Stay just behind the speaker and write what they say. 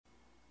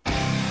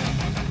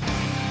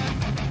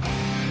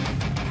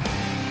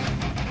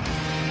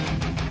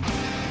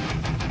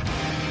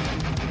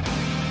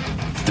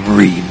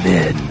3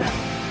 men,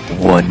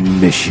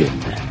 1 mission.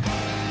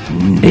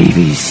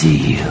 Navy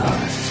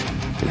SEALs.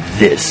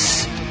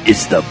 This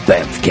is the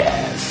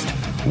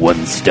Bamfcast.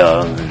 1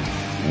 star,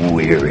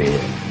 we're in.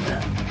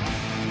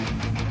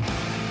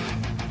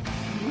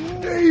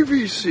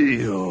 Navy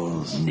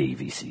SEALs.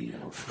 Navy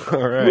SEALs.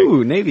 All right.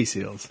 Ooh, Navy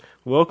SEALs.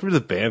 Welcome to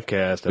the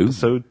Bamfcast,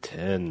 episode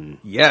 10.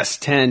 Yes,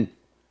 10.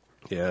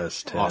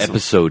 Yes, 10. Awesome.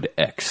 Episode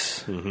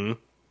X.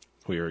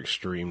 We are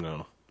extreme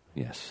now.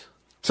 Yes.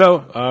 So,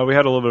 we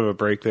had a little bit of a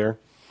break there.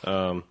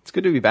 It's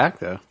good to be back,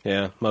 though.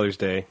 Yeah, Mother's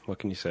Day. What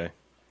can you say?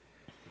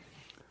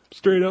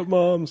 Straight up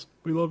moms.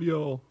 We love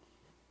y'all.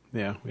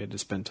 Yeah, we had to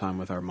spend time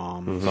with our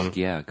mom. Fuck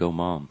yeah, go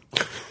mom.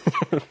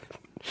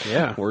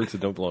 Yeah. Words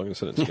that don't belong in a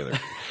sentence together.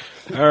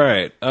 All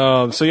right.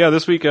 So, yeah,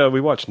 this week we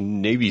watched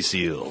Navy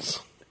SEALs.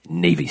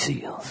 Navy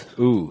SEAls.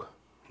 Ooh.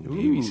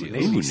 Navy SEAls.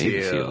 Navy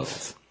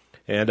SEAls.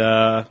 And,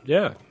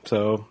 yeah,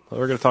 so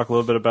we're going to talk a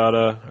little bit about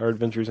our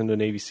adventures into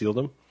Navy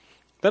SEALdom.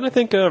 Then I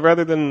think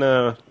rather than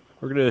we're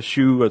going to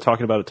eschew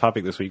talking about a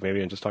topic this week,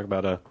 maybe, and just talk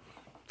about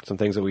some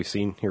things that we've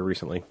seen here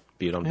recently,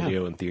 be it on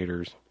video in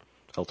theaters,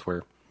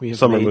 elsewhere.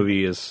 Summer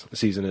movie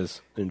season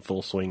is in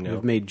full swing now.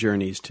 We've made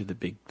journeys to the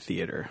big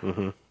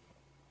theater.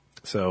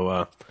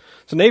 So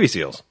Navy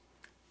SEALs.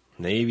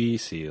 Navy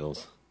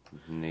SEAls.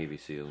 Navy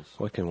SEAls.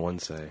 What can one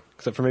say?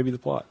 Except for maybe the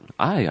plot.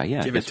 Yeah, Give I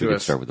it guess to we could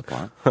us. start with the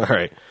plot. All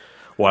right.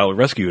 While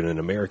rescuing an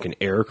American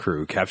air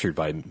crew captured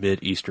by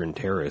Mid-Eastern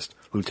terrorists,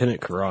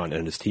 Lieutenant Karan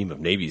and his team of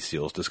Navy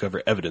SEALs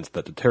discover evidence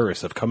that the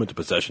terrorists have come into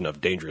possession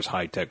of dangerous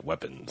high-tech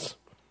weapons.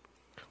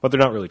 But they're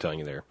not really telling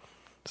you there.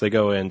 So they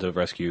go in to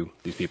rescue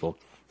these people.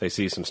 They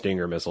see some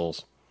Stinger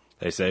missiles.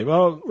 They say,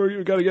 well,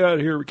 we got to get out of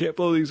here. We can't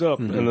blow these up.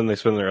 And then they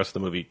spend the rest of the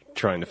movie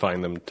trying to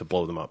find them to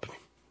blow them up.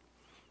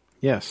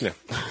 Yes. Yeah.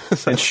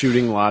 And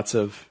shooting lots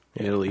of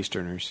Middle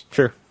Easterners,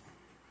 Sure.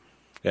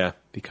 Yeah.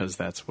 because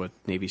that's what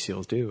Navy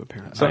SEAls do,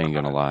 apparently. I ain't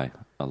gonna lie.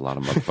 A lot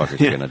of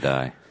motherfuckers are gonna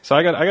die. So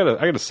I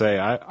gotta say,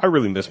 I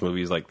really miss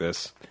movies like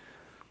this.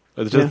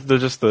 They're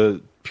just the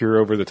pure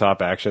over the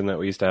top action that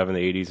we used to have in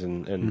the 80s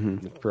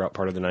and throughout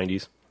part of the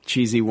 90s.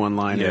 Cheesy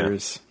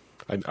one-liners.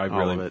 I All of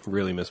really it.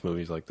 really miss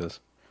movies like this.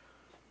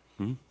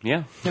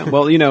 Yeah. Yeah,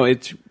 well,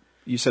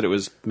 you said it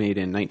was made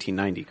in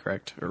 1990,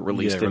 correct? Or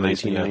released in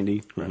released, yeah.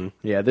 1990? Right.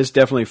 Yeah, this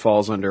definitely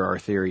falls under our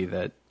theory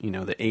that,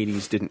 the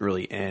 80s didn't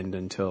really end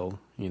until,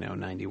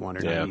 91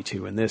 or Yeah.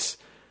 92. And this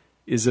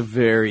is a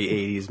very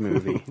 80s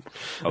movie.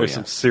 There's yeah.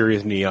 some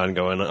serious neon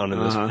going on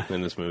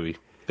in this movie.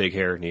 Big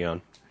hair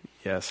neon.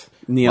 Yes.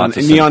 Neon, Lots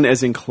of neon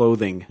as in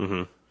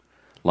clothing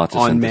Lots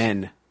of on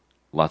men.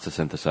 Lots of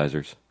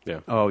synthesizers. Yeah.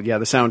 Oh, yeah,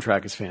 the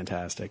soundtrack is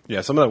fantastic.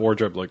 Yeah, some of that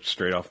wardrobe looked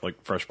straight off like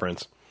Fresh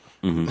Prince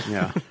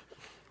Yeah.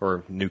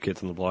 or New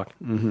Kids on the Block.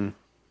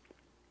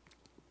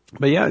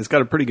 But yeah, it's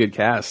got a pretty good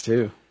cast,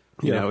 too.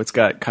 Yeah. It's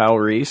got Kyle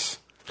Reese.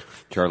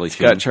 Charlie It's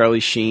Sheen. got Charlie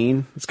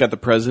Sheen. It's got the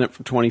president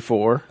from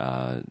 24.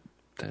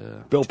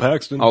 Bill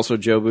Paxton. Also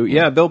Joe Boot.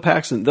 Yeah, Bill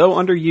Paxton, though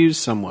underused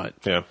somewhat.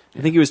 Yeah.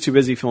 I think he was too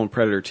busy filming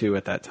Predator 2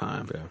 at that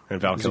time. Yeah. And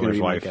Val He's gonna Kilmer's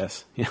be my wife.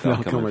 guess. Yeah,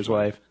 Val Kilmer's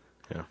wife.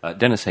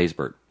 Dennis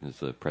Haysbert is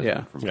the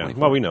president Yeah. from Yeah.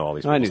 24. Well, we know all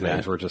these I people's knew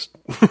names. that. We're just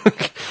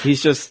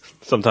He's just,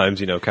 sometimes,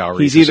 Kyle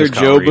Reese. he's either is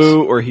just Kyle Joe Reese.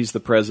 Boo or he's the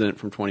president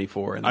from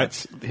 24, and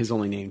that's his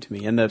only name to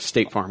me. And the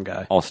State Farm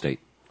guy.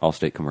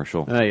 Allstate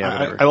commercial. Yeah,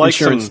 whatever. I like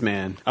Insurance some,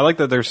 man. I like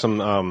that there's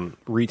some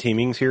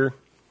reteamings here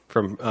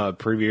from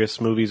previous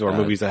movies or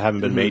movies that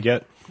haven't been made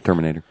yet.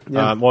 Terminator.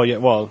 Yeah.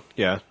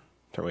 Yeah.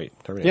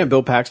 Terminator. Yeah,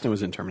 Bill Paxton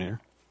was in Terminator.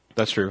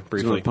 That's true. He's one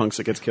Briefly. of the punks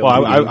that gets killed.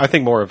 Well, in the game. I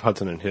think more of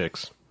Hudson and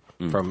Hicks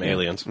from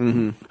Aliens.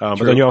 But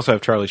then you also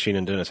have Charlie Sheen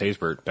and Dennis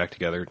Haysbert back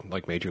together,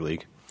 like Major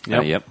League.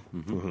 Yep.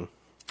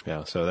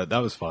 Yeah, so that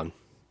was fun.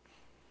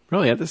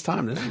 Really, at this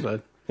time, this is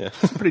a Yeah.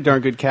 pretty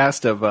darn good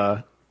cast of.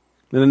 And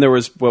then there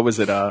was, what was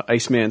it,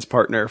 Iceman's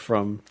partner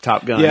from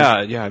Top Gun.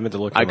 Yeah, I meant to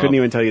look. I him couldn't up.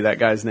 even tell you that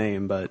guy's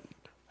name, but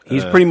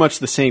he's pretty much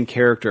the same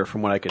character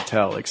from what I could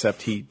tell,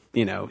 except he's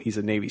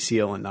a Navy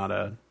SEAL and not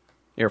a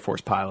Air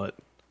Force pilot.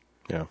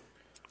 Yeah,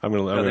 I'm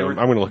gonna look. They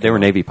him were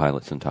up. Navy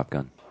pilots in Top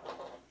Gun.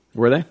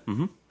 Were they?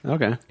 Mm-hmm.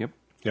 Okay. Yep.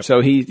 Yep. So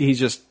he's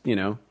just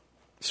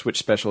switched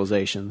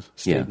specializations,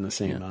 stayed Yeah, in the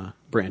same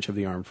branch of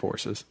the armed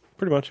forces.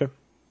 Pretty much. Yeah.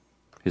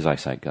 His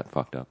eyesight got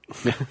fucked up.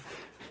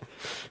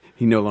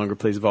 He no longer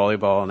plays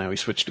volleyball. Now he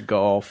switched to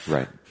golf.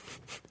 Right.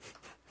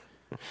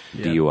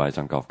 Yeah. DUIs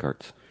on golf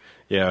carts.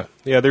 Yeah.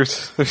 There's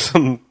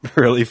some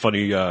really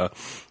funny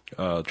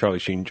Charlie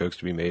Sheen jokes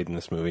to be made in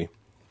this movie.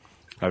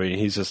 I mean,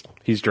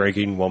 he's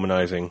drinking,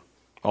 womanizing,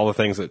 all the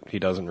things that he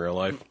does in real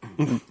life.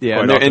 Yeah,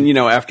 Quite and, often.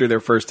 after their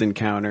first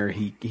encounter,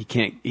 he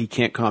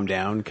can't calm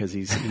down because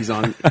he's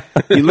on.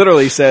 He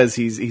literally says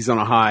he's on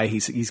a high.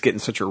 He's getting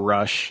such a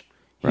rush.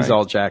 He's Right.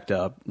 all jacked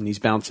up and he's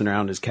bouncing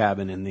around his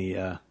cabin in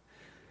the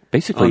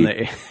Basically,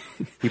 he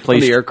he on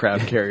plays the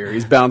aircraft carrier.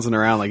 He's bouncing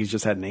around like he's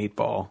just had an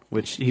 8-ball,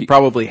 which he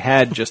probably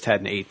had just had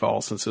an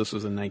 8-ball since this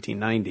was in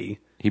 1990.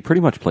 he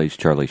pretty much plays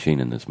Charlie Sheen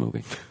in this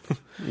movie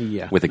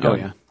Yeah, with a gun. Oh,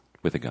 yeah.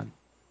 With a gun.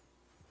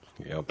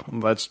 Yep. Well,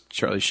 that's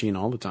Charlie Sheen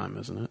all the time,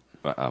 isn't it?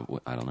 I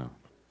don't know.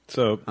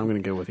 So I'm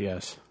going to go with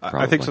yes.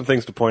 I think some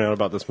things to point out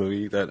about this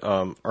movie that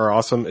are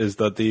awesome is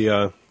that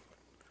the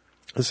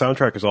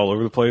soundtrack is all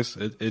over the place.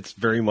 It's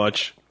very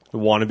much the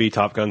wannabe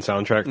Top Gun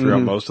soundtrack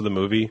throughout most of the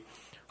movie.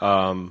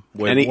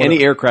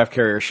 Any aircraft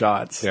carrier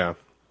shots. Yeah.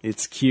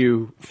 It's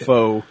Q,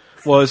 faux.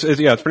 Well, it's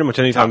pretty much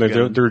any time Top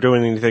they're Gun. they're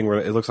doing anything where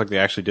it looks like they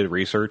actually did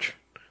research,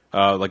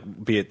 like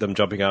be it them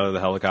jumping out of the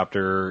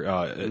helicopter,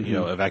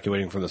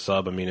 evacuating from the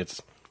sub. I mean,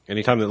 it's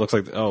anytime that looks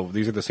like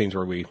these are the scenes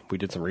where we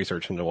did some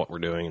research into what we're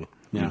doing.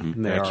 Yeah,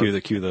 and they Yeah, are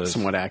cue the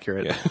somewhat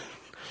accurate. Yeah.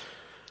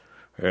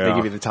 They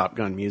give you the Top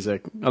Gun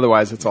music.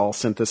 Otherwise, it's all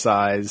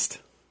synthesized,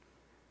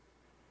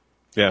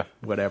 yeah.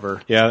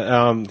 whatever.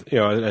 Yeah,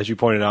 as you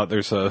pointed out,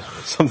 there's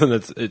something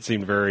it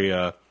seemed very.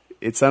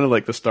 It sounded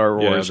like the Star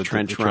Wars the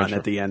trench trench run run.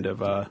 at the end of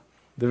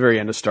the very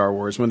end of Star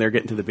Wars when they're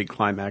getting to the big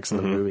climax of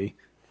the movie.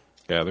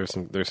 Yeah, there's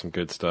some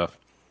good stuff.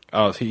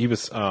 Oh, he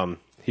was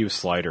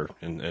Slider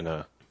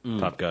in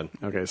Top Gun.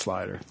 Okay,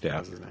 Slider. Yeah, That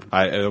was his name.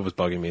 it was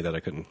bugging me that I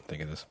couldn't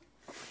think of this.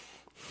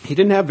 He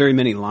didn't have very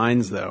many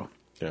lines though.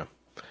 Yeah.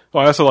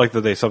 Well, I also like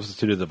that they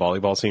substituted the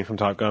volleyball scene from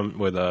Top Gun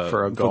with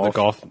For the golf.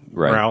 golf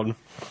Right. round.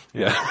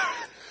 Yeah.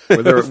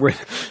 where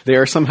they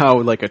are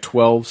somehow like a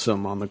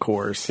 12-some on the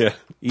course. Yeah.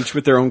 Each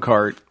with their own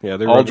cart. Yeah,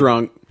 they're all running-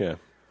 drunk, Yeah.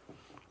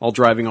 all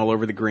driving all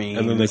over the green.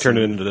 And then they turn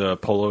it into the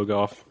polo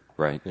golf.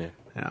 Right. Yeah.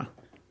 Yeah.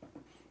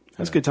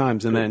 That's good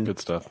times. And then Good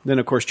stuff. Then,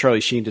 of course, Charlie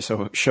Sheen,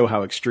 to show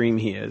how extreme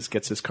he is,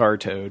 gets his car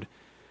towed,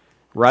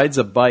 rides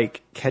a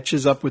bike,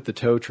 catches up with the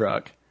tow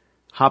truck,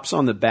 hops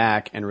on the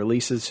back, and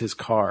releases his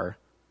car.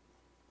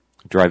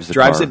 Drives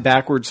Drives it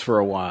backwards for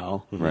a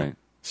while. Right.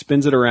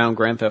 Spins it around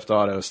Grand Theft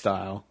Auto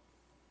style.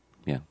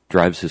 Yeah.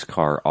 Drives his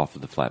car off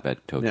of the flatbed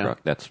tow Yeah. truck.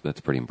 That's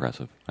pretty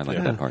impressive. I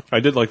like that part. I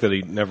did like that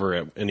he never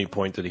at any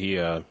point did he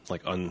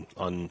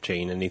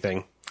unchain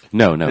anything.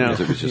 No,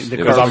 because it was just the it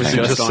car was obviously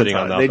hanging. just sitting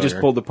on top. that They just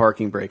there. pulled the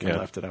parking brake and Yeah.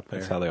 left it up there.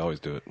 That's how they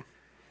always do it.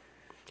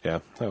 Yeah,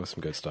 that was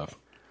some good stuff.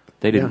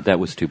 They didn't. Yeah. That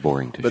was too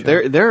boring to But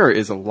show. there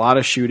is a lot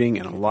of shooting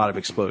and a lot of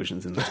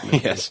explosions in this movie.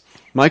 Yes.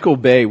 Michael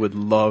Bay would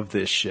love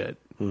this shit.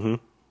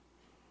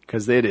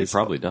 Because it He is.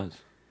 probably does.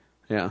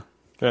 Yeah.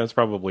 Yeah, it's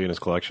probably in his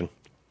collection.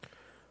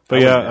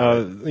 But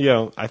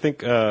I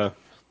think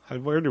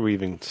where do we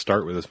even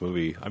start with this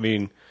movie? I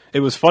mean, it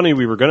was funny.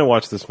 We were going to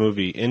watch this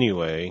movie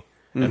anyway,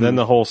 and then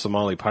the whole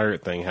Somali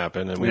pirate thing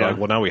happened, and we're Yeah. like,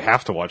 well, now we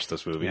have to watch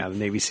this movie. Yeah, the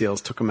Navy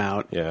SEALs took him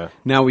out. Yeah.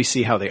 Now we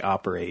see how they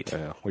operate.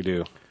 Yeah, we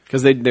do.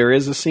 Because there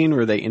is a scene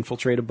where they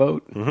infiltrate a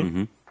boat.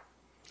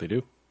 They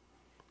do.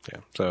 Yeah.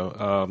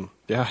 So,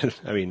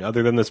 I mean,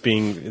 other than this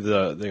being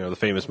the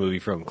famous movie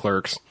from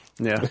Clerks,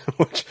 Yeah.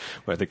 which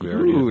I think we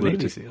already Ooh, alluded Navy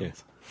to. SEALs. Yeah.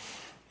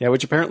 Yeah,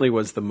 which apparently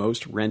was the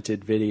most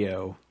rented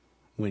video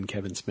when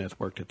Kevin Smith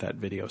worked at that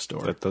video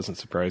store. That doesn't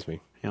surprise me.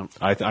 Yeah.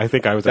 I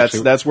think I was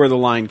That's where the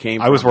line came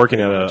from. I was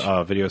working at pretty much.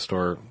 a video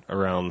store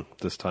around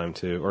this time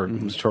too, or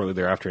shortly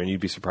thereafter, and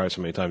you'd be surprised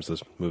how many times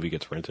this movie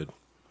gets rented.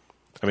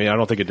 I mean, I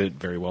don't think it did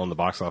very well in the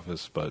box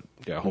office, but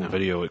home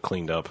video it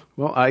cleaned up.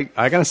 Well, I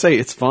gotta say,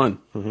 it's fun.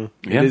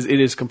 Yeah. It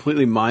is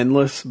completely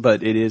mindless,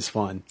 but it is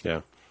fun.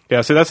 Yeah.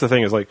 So that's the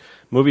thing is like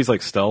movies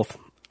like Stealth.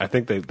 I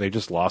think they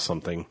just lost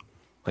something.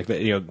 Like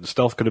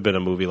Stealth could have been a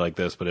movie like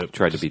this, but it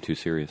Tried to be too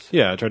serious.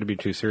 Yeah, I tried to be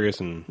too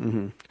serious,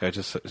 and I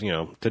just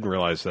didn't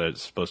realize that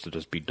it's supposed to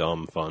just be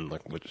dumb fun,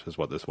 which is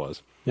what this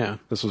was. Yeah.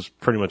 This was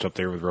pretty much up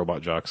there with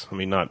Robot Jox. I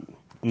mean, not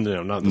the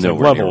same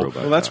Nowhere near level.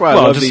 Robot Well, that's why I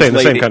Well, love just these saying the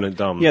late same kind of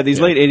dumb. Yeah, these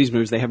late '80s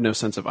movies, they have no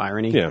sense of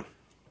irony. Yeah,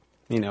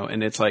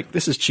 And it's like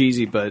this is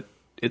cheesy, but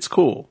it's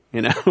cool.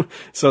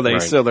 So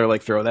Right. they're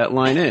like throw that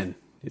line in.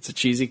 It's a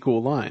cheesy,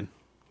 cool line.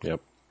 yep.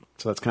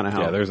 So that's kind of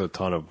how. Yeah, there's a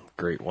ton of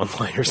great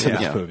one-liners in Yeah.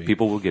 this Yeah, movie.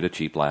 people will get a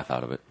cheap laugh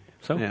out of it.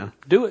 So Yeah.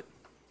 do it.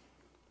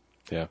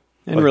 Yeah,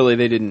 And really,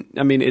 they didn't.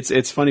 I mean,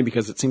 it's funny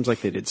because it seems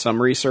like they did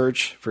some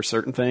research for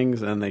certain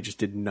things, and they just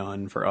did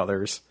none for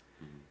others.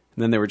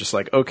 And then they were just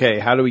like, okay,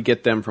 how do we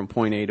get them from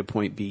point A to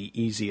point B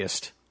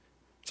easiest?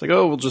 It's like,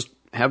 oh, we'll just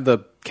have the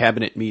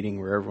cabinet meeting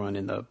where everyone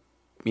in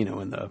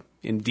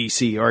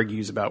DC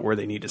argues about where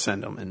they need to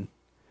send them, and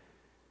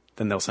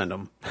then they'll send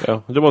them.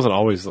 Well, it wasn't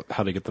always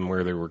how to get them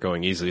where they were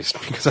going easiest,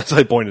 because as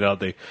I pointed out,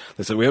 they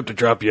said we have to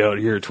drop you out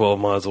here 12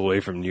 miles away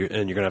from you,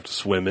 and you're gonna have to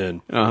swim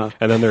in. Uh-huh.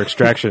 And then their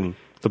extraction,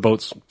 the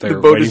boat's there. The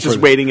boat waiting is just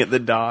for waiting at the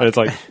dock. And it's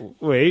like,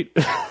 wait,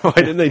 why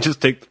didn't they just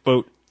take the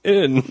boat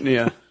in?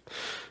 yeah.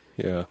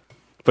 Yeah,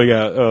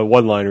 but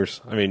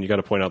one-liners. I mean, you got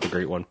to point out the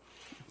great one.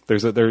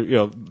 There's a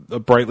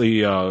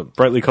brightly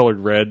colored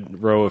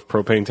red row of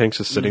propane tanks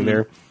just sitting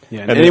there.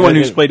 Yeah, and anyone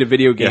who's played a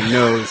video game Yeah.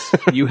 knows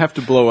you have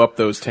to blow up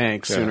those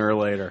tanks sooner or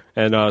later.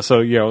 And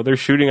so they're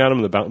shooting at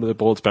him, the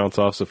bullets bounce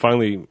off. So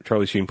finally,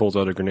 Charlie Sheen pulls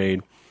out a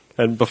grenade,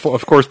 and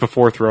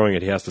before throwing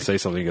it, he has to say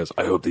something. He goes,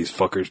 "I hope these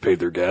fuckers paid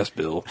their gas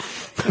bill."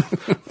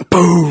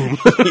 Boom.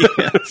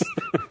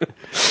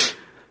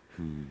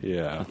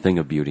 Yeah. A thing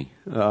of beauty.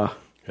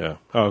 Yeah.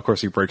 Oh, of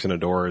course, he breaks in a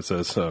door. It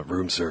says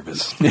room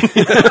service.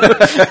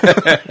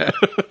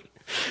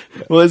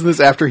 Well, isn't this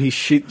after he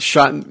shot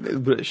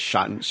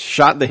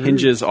the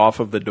hinges off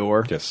of the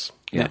door? Yes.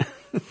 Yeah.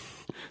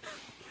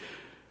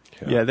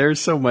 Yeah, there's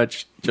so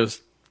much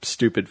just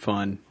stupid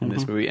fun in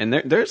this movie, and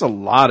there's a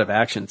lot of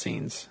action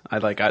scenes.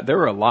 There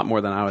were a lot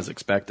more than I was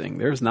expecting.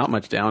 There's not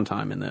much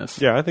downtime in this.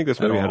 Yeah, I think this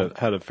movie all.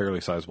 had a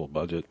fairly sizable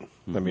budget.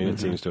 I mean, it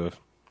seems to have.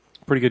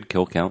 Pretty good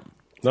kill count.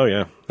 Oh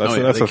yeah, that's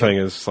they the thing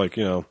is like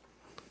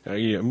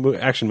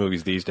action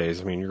movies these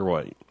days. I mean,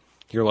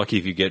 you're lucky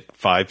if you get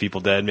 5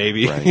 people dead,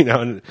 maybe. Right.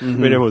 And, I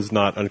mean, it was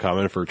not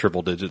uncommon for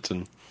triple digits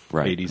in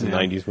Right. 80s and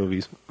 90s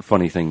movies.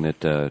 Funny thing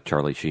that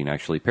Charlie Sheen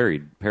actually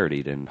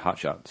parodied in Hot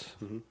Shots.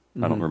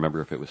 I don't remember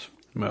if it was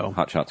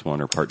Hot Shots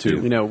 1 or Part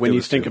 2. When It you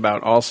was think 2.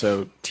 about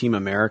also Team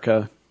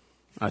America,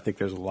 I think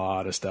there's a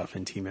lot of stuff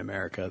in Team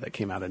America that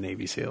came out of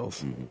Navy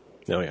SEALs.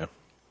 Oh yeah,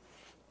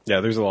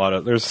 yeah. That's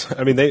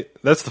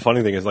the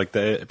funny thing is like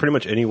pretty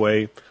much any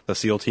way the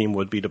SEAL team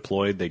would be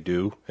deployed, they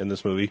do in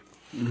this movie.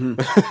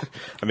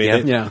 I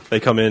mean,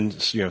 they come in,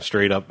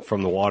 straight up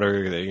from the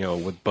water,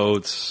 with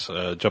boats,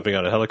 jumping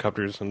out of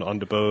helicopters and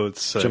onto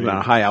boats, Jumping out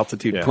of high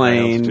altitude high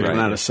plane, altitude, jumping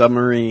out yeah. of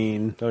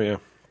submarine. Oh yeah,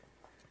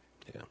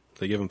 yeah.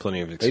 They give him plenty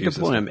of They excuses.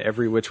 deploy him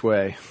every which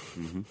way.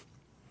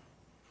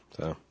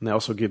 So And they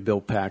also give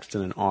Bill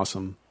Paxton an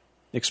awesome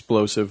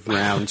explosive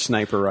round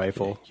sniper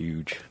rifle.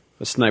 huge.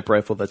 A sniper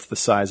rifle that's the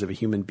size of a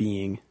human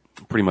being.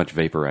 Pretty much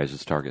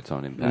vaporizes targets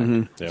on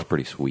impact. Yeah. It's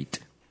pretty sweet.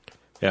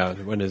 Yeah,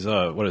 when his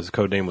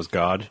code name was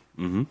God.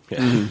 Mm-hmm.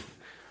 Yeah,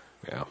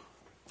 yeah.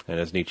 And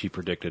as Nietzsche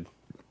predicted,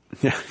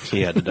 Yeah.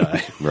 he had to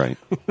die. Right.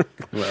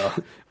 Well,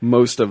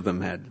 most of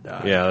them had to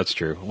die. Yeah, that's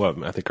true.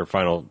 What I think our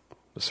final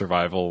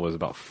survival was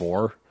about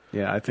 4.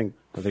 Yeah, I think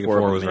 4 of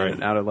them was made right.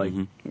 it. Out of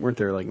weren't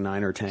there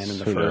 9 or 10 in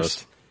the Who knows?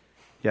 first?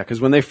 Yeah, because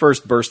when they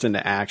first burst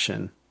into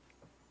action,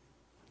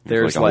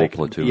 there's like a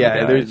whole platoon of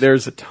guys.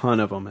 there's a ton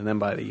of them, and then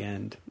by the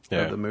end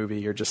Yeah. of the movie,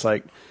 you're just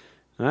like,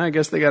 I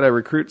guess they got to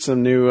recruit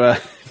some new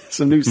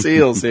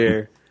SEALs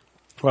here.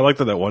 Well, I like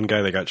that one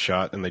guy that got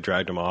shot and they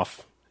dragged him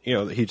off.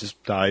 He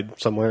just died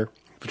somewhere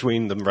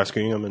between them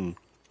rescuing him and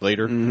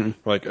later.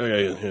 Like, oh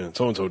yeah,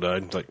 so and so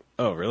died. It's like,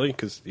 oh really?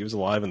 Because he was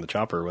alive in the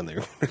chopper when they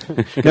were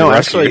No,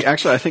 rescued.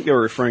 actually, I think they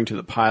were referring to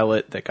the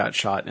pilot that got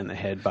shot in the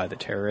head by the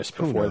terrorists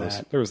Who before knows?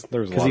 that. There was a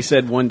Because lot. he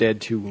said 1 dead,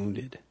 2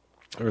 wounded.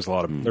 there was a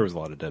lot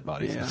of dead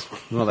bodies. Yeah,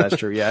 well, that's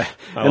true. Yeah,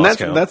 I and lost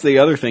count. that's the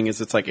other thing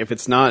is it's like if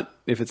it's not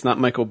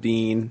Michael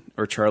Biehn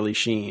or Charlie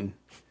Sheen,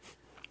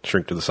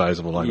 Shrink to the size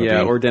of a Lego yeah,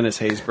 bean. or Dennis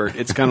Haysbert,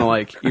 it's kind of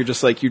like you're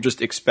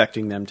just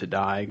expecting them to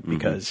die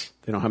because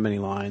they don't have many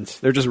lines.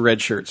 They're just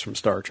red shirts from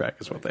Star Trek,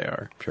 is what they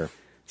are. Sure.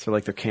 So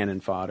like they're cannon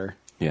fodder.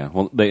 Yeah.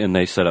 Well,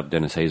 they set up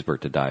Dennis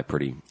Haysbert to die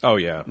pretty. Oh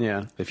yeah,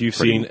 Yeah. If you've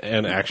seen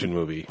an action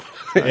movie,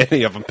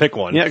 any of them, pick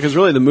one. Yeah, because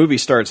really the movie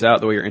starts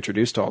out the way you're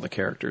introduced to all the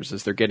characters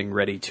is they're getting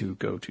ready to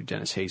go to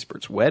Dennis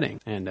Haysbert's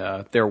wedding, and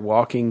they're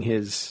walking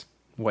his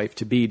wife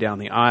to be down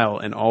the aisle,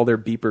 and all their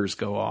beepers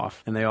go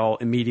off, and they all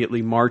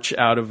immediately march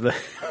out of the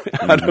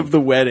out of the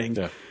wedding.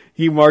 Yeah.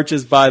 He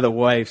marches by the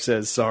wife,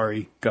 says,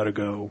 "Sorry, gotta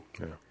go,"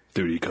 Yeah.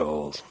 Duty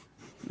calls.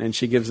 and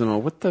she gives him a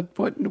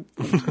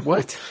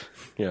what?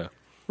 Yeah.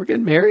 We're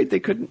getting married? They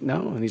couldn't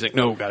no, and he's like,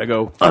 "No, gotta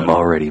go." I'm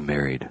already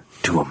married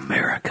to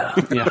America.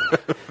 Yeah,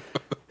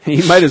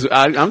 he might as.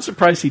 I'm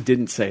surprised he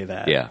didn't say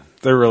that. Yeah.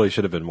 There really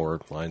should have been more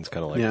lines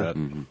kind of like Yeah. that.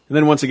 And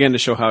then once again, to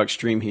show how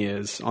extreme he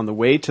is, on the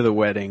way to the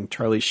wedding,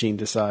 Charlie Sheen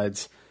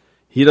decides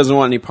he doesn't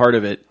want any part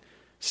of it,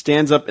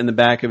 stands up in the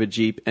back of a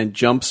Jeep and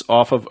jumps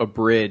off of a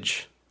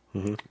bridge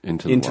Into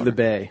into water. the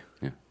bay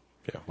Yeah.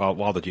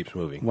 While the Jeep's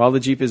moving. while the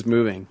Jeep is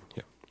moving.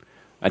 Yeah.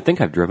 I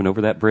think I've driven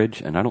over that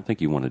bridge, and I don't think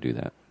you want to do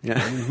that.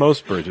 Yeah.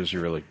 Most bridges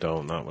you really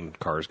don't, not when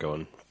cars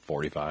going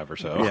 45 or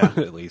so, Yeah.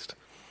 at least.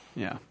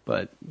 Yeah.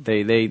 But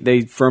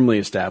they firmly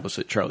establish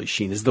that Charlie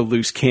Sheen is the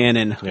loose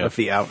cannon Yeah. of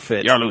the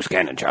outfit. You're a loose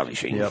cannon, Charlie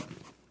Sheen. Yep.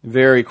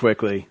 Very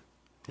quickly.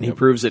 And he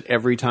proves it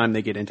every time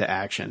they get into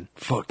action.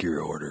 Fuck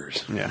your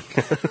orders. Yeah.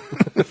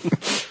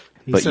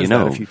 He But says you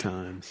know, that a few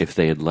times. if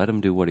they had let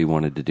him do what he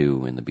wanted to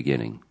do in the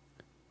beginning,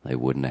 they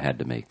wouldn't have had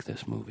to make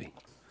this movie.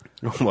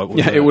 What was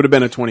Yeah, that? it would have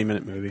been a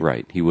 20-minute movie.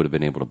 Right. He would have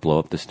been able to blow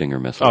up the Stinger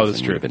missiles. Oh, that's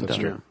and it true. would have been That's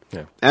done. true.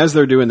 Yeah. As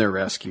they're doing their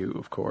rescue,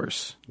 of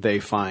course, they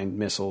find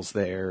missiles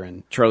there,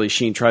 and Charlie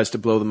Sheen tries to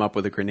blow them up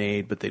with a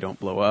grenade, but they don't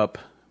blow up.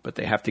 But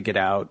they have to get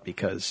out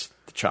because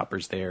the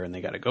chopper's there, and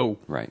they got to go.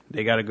 Right.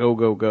 They got to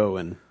go,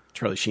 and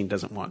Charlie Sheen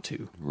doesn't want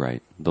to.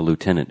 Right. The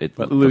lieutenant.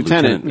 But the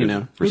lieutenant, you is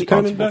know,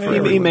 responsible for he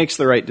everyone. makes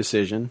the right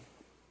decision.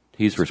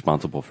 He's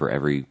responsible for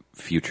every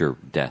future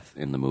death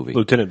in the movie.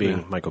 Lieutenant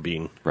being Michael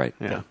Biehn. Right.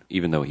 Yeah.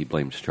 Even though he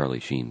blames Charlie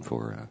Sheen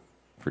for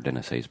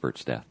Dennis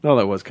Haysbert's death. Well,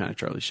 that was kind of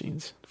Charlie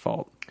Sheen's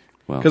fault.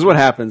 Well, Because what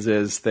happens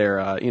is they're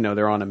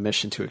on a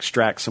mission to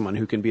extract someone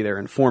who can be their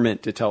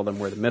informant to tell them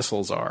where the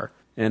missiles are,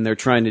 and they're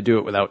trying to do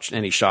it without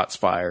any shots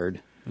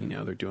fired. You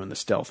know, they're doing the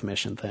stealth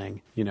mission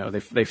thing. You know,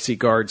 they see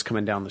guards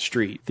coming down the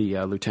street. The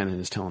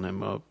lieutenant is telling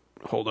him, oh,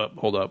 hold up,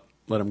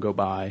 let them go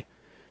by.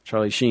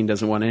 Charlie Sheen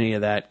doesn't want any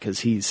of that because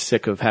he's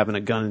sick of having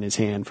a gun in his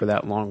hand for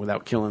that long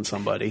without killing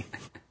somebody.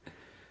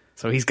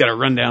 So he's got to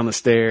run down the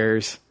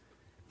stairs,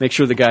 make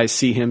sure the guys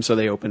see him so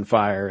they open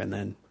fire, and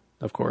then,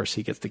 of course,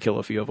 he gets to kill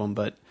a few of them.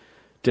 But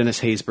Dennis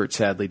Haysbert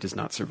sadly does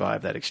not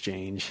survive that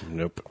exchange.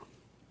 Nope.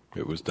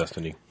 It was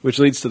destiny. Which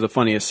leads to the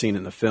funniest scene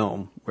in the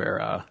film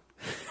where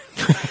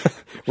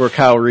where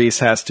Kyle Reese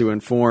has to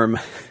inform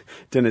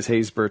Dennis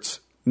Haysbert's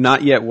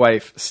not yet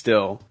wife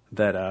still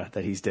that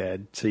he's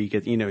dead. So you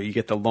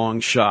get the long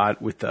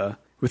shot with the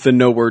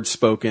no words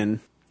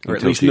spoken, or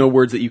at least no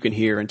words that you can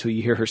hear until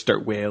you hear her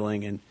start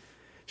wailing. And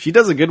she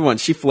does a good one.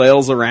 She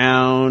flails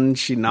around.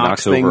 She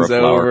knocks things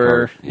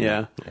over.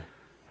 Yeah.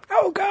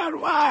 Oh God,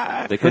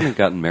 why? They couldn't have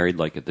gotten married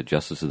like at the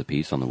Justice of the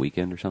Peace on the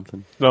weekend or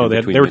something. No, they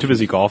were too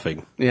busy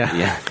golfing.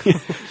 Yeah.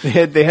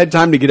 they had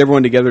time to get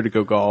everyone together to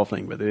go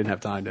golfing, but they didn't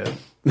have time to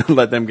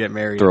let them get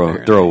married.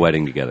 Throw a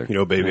wedding together.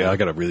 Baby, I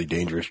got a really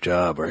dangerous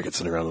job where I get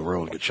sent around the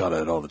world and get shot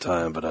at all the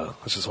time. But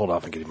let's just hold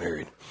off and get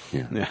married.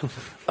 Yeah.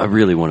 I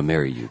really want to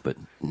marry you, but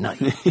not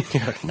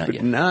yet. Not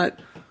yet.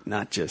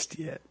 Not just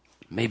yet.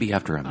 Maybe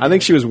after I'm I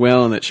think she was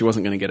wailing that she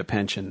wasn't going to get a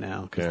pension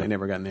now because they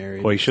never got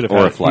married. Well, you should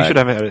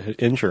have had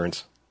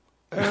insurance.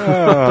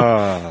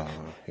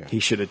 He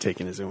should have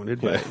taken his own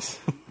advice.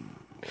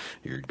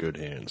 You're in good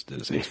hands,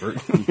 Dennis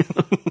Haysbert.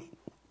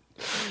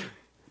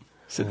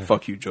 Said,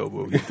 "Fuck you,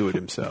 Jobo. He'll do it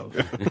himself."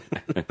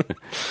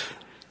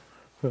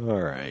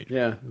 All right.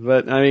 Yeah,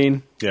 but I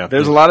mean,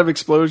 there's a lot of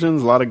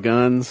explosions, a lot of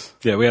guns.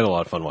 Yeah, we had a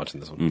lot of fun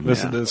watching this one.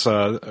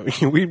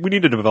 Mm-hmm. We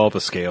need to develop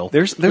a scale. We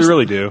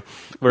really do.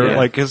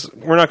 Because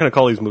we're not going to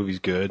call these movies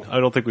good. I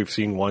don't think we've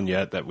seen one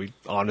yet that we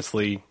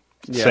honestly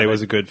say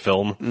was a good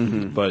film.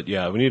 Mm-hmm. But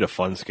yeah, we need a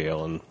fun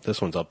scale, and this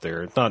one's up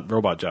there. It's not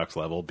Robot Jox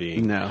level,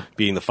 being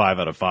the 5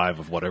 out of 5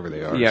 of whatever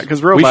they are. Yeah,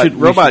 because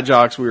Robot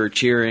Jox, we were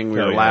cheering, we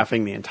were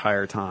laughing the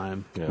entire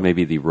time. Yeah.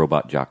 Maybe the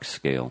Robot Jox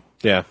scale.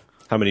 Yeah.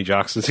 How many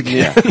jocks does it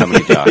get? Yeah, how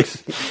many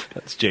jocks?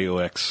 That's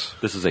JOX.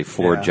 This is a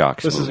 4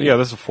 jocks movie.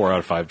 This is a 4 out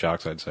of 5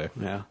 jocks, I'd say.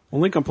 Yeah.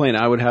 Only complaint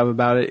I would have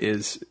about it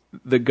is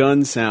the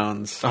gun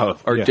sounds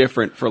are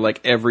different for like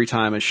every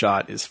time a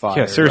shot is fired.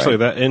 Yeah, seriously,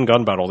 that in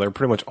Gun Battle, they're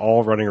pretty much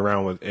all running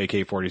around with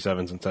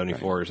AK-47s and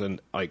 74s, and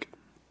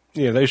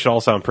they should all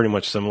sound pretty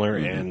much similar.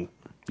 Mm-hmm.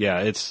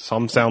 And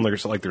some sound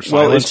like they're silent.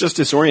 Well, it's just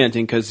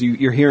disorienting because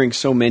you're hearing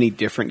so many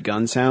different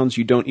gun sounds,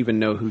 you don't even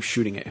know who's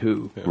shooting at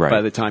who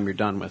by the time you're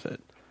done with it.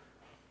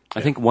 I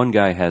think one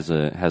guy has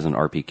an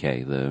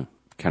RPK, the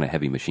kind of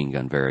heavy machine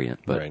gun variant,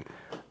 but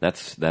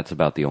that's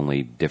about the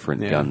only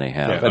different gun they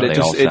have. Yeah. But it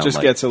just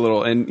gets a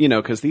little, and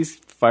because these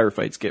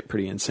firefights get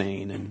pretty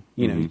insane, and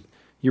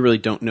you really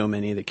don't know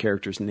many of the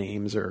characters'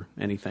 names or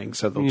anything,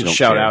 so they'll just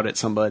shout out at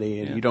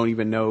somebody, and you don't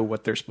even know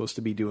what they're supposed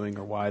to be doing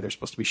or why they're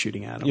supposed to be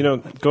shooting at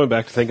them. Going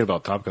back to thinking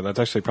about Top Gun, that's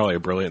actually probably a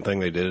brilliant thing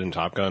they did in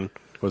Top Gun.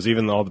 Was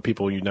even all the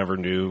people you never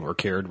knew or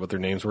cared what their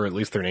names were, at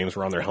least their names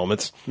were on their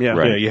helmets. Yeah,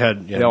 right.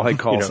 They all had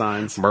call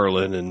signs.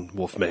 Merlin and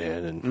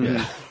Wolfman,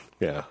 and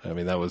I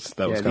mean that was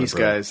kind of these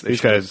guys.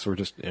 These guys were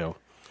just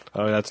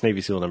that's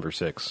Navy SEAL number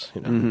 6.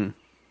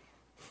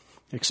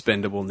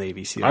 Expendable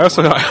Navy SEAL. I want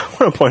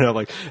to point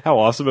out how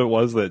awesome it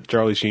was that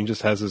Charlie Sheen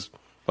just has his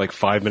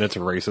 5 minutes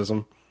of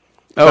racism.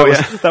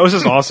 That was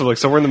just awesome.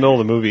 Somewhere in the middle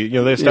of the movie,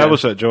 they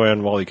established that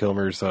Joanne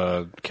Whalley-Kilmer's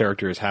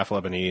character is half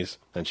Lebanese,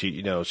 and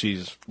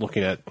she's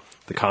looking at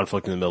the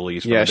conflict in the Middle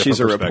East. Yeah, she's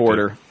a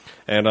reporter,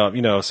 and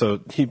so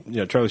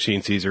Charlie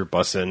Sheen sees her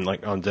bust in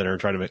on dinner,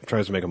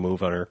 tries to make a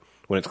move on her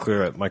when it's clear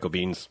that Michael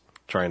Biehn's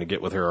trying to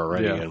get with her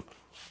already. Yeah.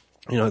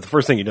 And the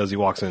first thing he does, he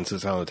walks in and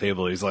sits down on the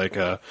table. He's like,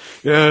 these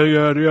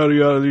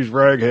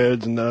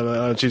ragheads,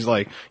 and she's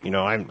like,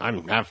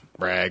 I'm half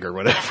rag or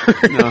whatever.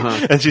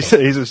 And he's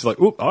just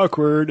like, oop,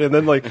 awkward. And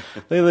then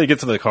then they get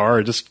to the car,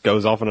 and just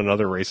goes off on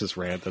another racist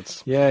rant.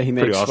 That's he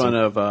makes awesome. fun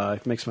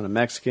of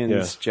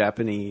Mexicans,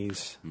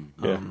 Japanese.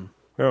 I'm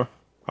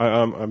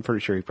pretty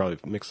sure he probably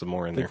mixed some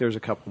more in there. I think there's a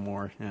couple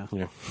more. Yeah.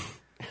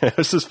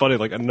 This is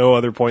funny. At no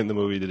other point in the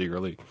movie did he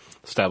really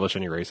establish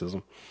any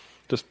racism.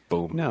 Just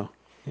boom. No.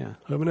 Yeah,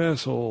 I'm an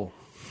asshole.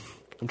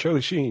 I'm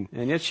Charlie Sheen,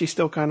 and yet she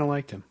still kind of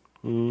liked him.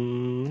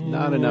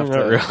 Not enough.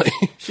 Not really.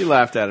 She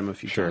laughed at him a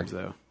few times,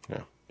 though.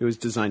 Yeah, it was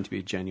designed to be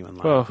a genuine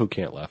laugh. Well, who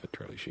can't laugh at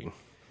Charlie Sheen?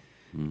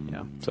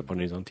 Yeah, except when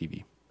he's on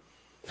TV.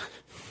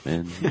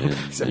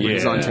 Except when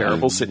he's on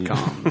terrible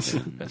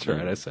sitcoms. That's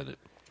right. I said it.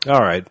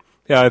 All right.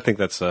 Yeah, I think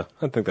that's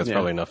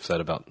probably enough said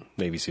about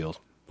Navy SEALs.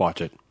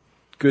 Watch it.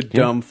 Good,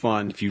 dumb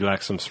fun. If you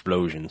like some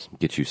explosions,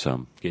 get you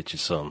some.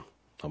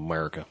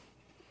 America.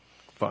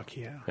 Fuck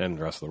yeah. And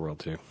the rest of the world,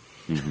 too.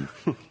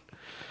 Mm-hmm.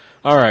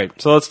 All right.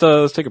 So let's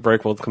take a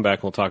break. We'll come back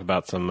and we'll talk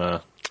about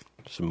some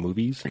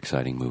movies.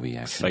 Exciting movie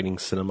action. Exciting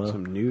cinema.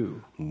 Some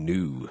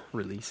new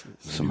releases.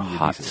 Some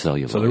hot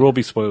cellular. So there will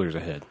be spoilers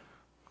ahead.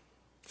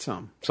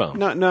 Some.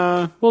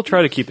 No. We'll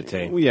try to keep it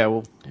tame.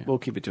 We'll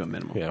keep it to a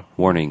minimum. Yeah.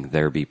 Warning,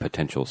 there be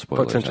potential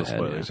spoilers ahead.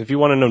 Spoilers. Yeah. If you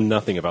want to know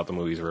nothing about the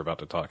movies we're about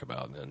to talk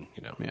about, then,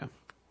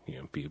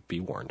 be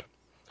warned.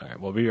 All right.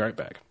 We'll be right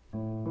back.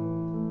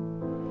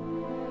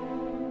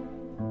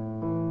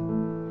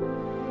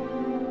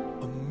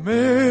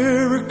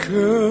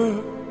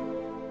 America,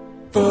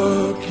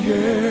 fuck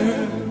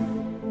yeah,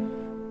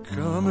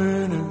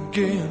 coming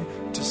again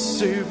to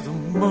save the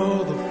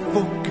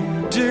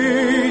motherfucking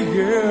day.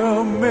 Yeah,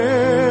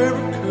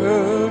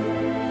 America,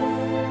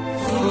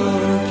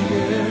 fuck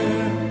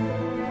yeah,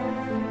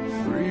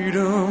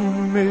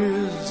 freedom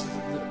is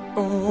the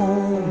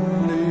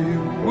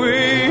only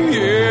way.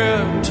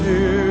 Yeah,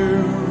 tear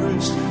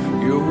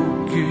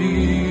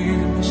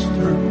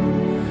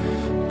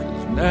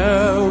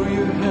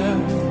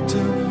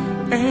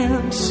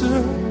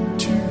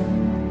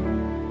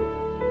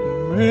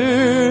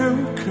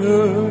Fuck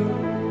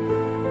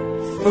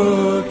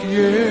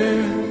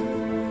yeah,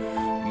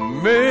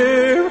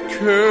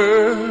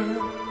 America.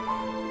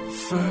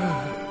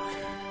 Fuck.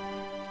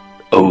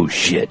 Oh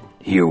shit,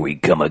 here we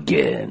come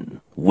again.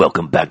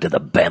 Welcome back to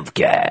the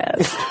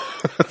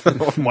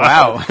Bamfcast.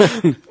 Wow.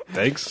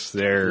 Thanks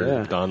there,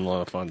 Yeah. Don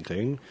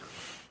LaFontaine.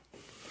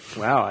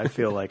 Wow, I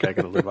feel like I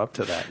can live up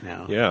to that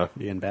now. Yeah.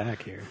 Being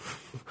back here.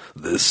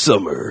 This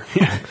summer,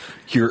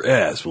 your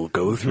ass will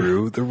go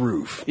through the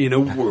roof. In a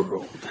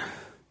world.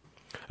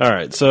 All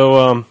right,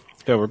 so,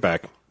 yeah, we're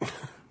back.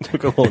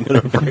 Took a little bit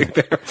of a break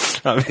there.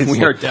 Obviously.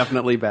 We are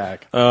definitely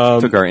back.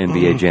 Took our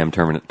NBA Jam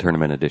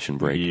tournament edition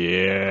break.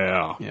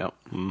 Yeah. Yep.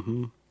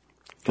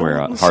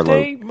 Where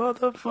State,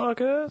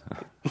 motherfucker.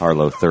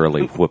 Harlow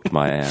thoroughly whooped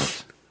my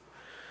ass.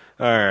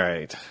 All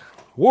right.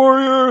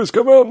 Warriors,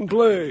 come out and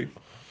play.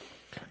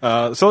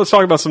 So let's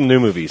talk about some new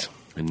movies.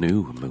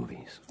 New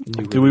movies.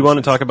 Do we want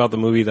to talk about the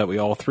movie that we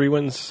all three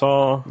went and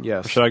saw?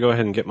 Yes. Or should I go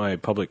ahead and get my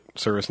public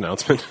service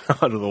announcement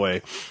out of the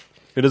way?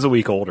 It is a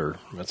week older.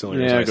 That's the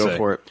only reason I go say.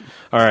 for it.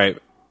 All right.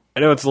 I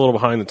know it's a little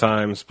behind the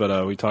times,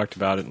 but we talked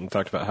about it and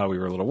talked about how we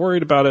were a little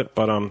worried about it.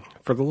 But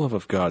for the love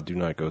of God, do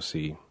not go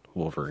see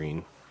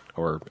Wolverine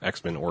or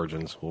X-Men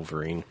Origins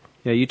Wolverine.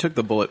 Yeah, you took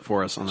the bullet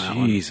for us on that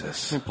one.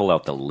 Jesus. Let me pull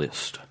out the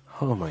list.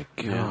 Oh, my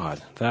God.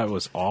 That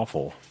was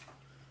awful.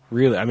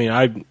 Really, I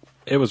mean,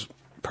 it was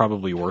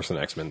probably worse than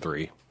X-Men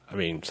 3. I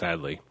mean,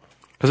 sadly.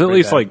 Because at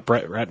least, bad. like,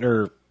 Brett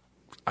Ratner,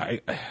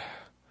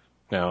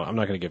 no, I'm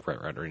not going to give Brett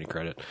Ratner any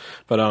credit.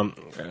 But,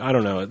 I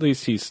don't know, at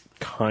least he's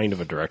kind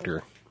of a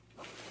director.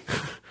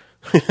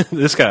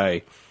 This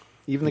guy.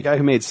 Even the guy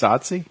who made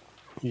Satsi?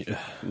 Yeah,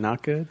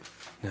 Not good?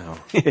 no.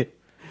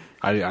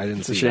 I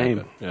didn't see a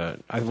shame. that.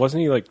 But,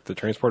 wasn't he, like, the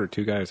Transporter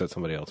 2 guy? Or is that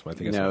somebody else? I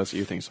think it's No, you're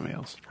thinking somebody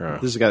else. Oh.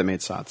 This is the guy that made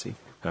Satsi.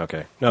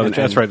 Okay. No, And-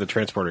 that's and- right. The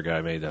Transporter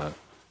guy made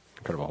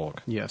Incredible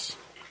Hulk. Yes.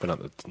 But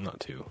not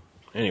two.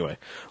 Anyway,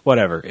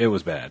 whatever. It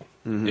was bad.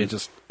 Mm-hmm.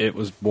 It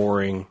was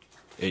boring.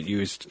 It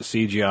used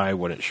CGI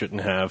when it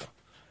shouldn't have.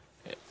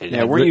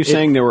 Yeah, weren't you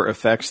saying there were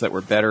effects that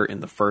were better in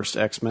the first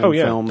X-Men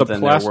film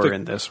than there were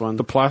in this one?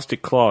 The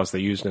plastic claws they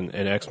used in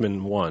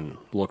X-Men 1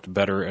 looked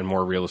better and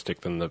more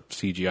realistic than the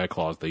CGI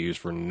claws they used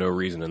for no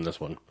reason in this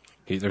one.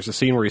 There's a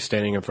scene where he's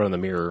standing in front of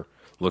the mirror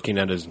looking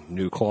at his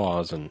new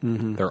claws,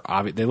 and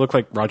they look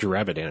like Roger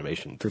Rabbit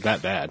animation. They're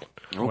that bad.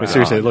 wow.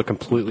 Seriously, they look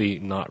completely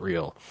not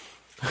real.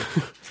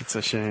 It's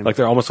a shame. Like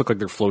they almost look like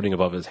they're floating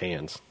above his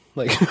hands.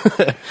 Like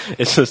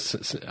it's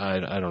just I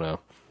don't know.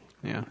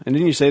 Yeah. And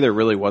didn't you say there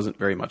really wasn't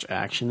very much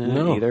action in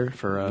No. it either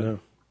for a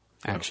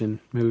action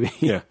movie?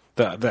 Yeah,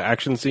 the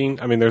action scene.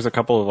 I mean, there's a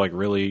couple of like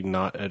really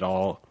not at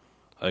all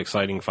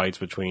exciting fights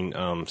between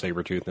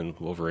Sabretooth and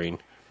Wolverine.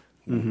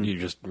 You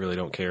just really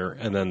don't care.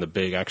 And then the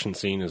big action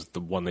scene is the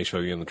one they show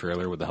you in the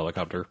trailer with the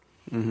helicopter,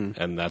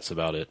 and that's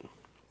about it.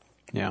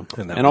 Yeah.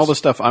 And And all the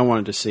stuff I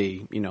wanted to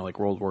see, like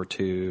World War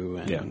II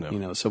and, Yeah,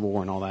 no. the Civil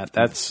War and all that,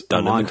 that's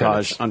Done a in the montage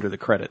credits. under the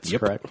credits, Yep.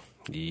 correct?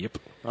 Yep.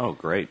 Oh,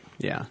 great.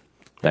 Yeah.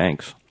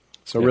 Thanks.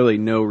 So really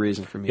no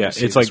reason for me Yeah, to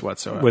see it's this like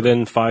whatsoever.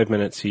 within 5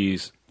 minutes,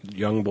 he's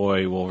young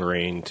boy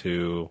Wolverine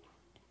to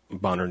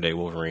modern day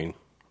Wolverine,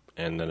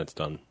 and then it's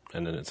done.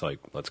 And then it's like,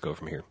 let's go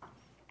from here.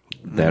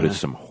 That is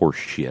some horse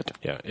shit.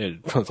 Yeah,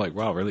 it's like,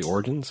 wow, really?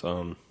 Origins?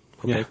 Okay.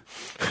 Yeah.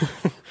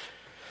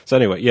 So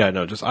anyway, yeah,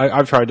 no, just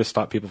I've tried to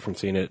stop people from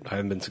seeing it. I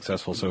haven't been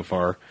successful so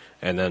far.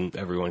 And then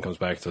everyone comes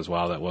back and says,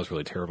 wow, that was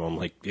really terrible. I'm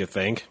like, you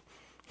think?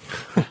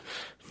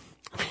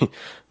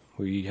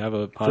 We have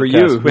a podcast. For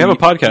you, we have a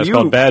podcast you-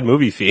 called Bad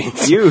Movie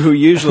Fiends. You who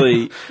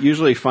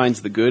usually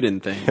finds the good in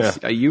things,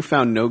 you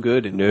found no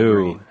good in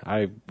Wolverine.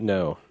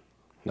 No,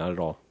 not at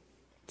all.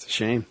 It's a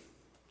shame.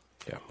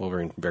 Yeah,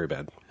 Wolverine, very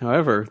bad.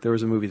 However, there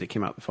was a movie that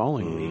came out the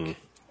following week.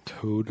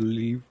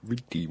 Totally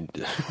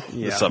redeemed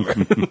Yeah. this summer.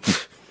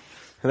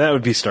 And that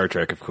would be Star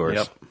Trek, of course.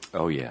 Yep.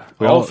 Oh, yeah.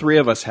 All three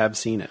of us have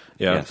seen it.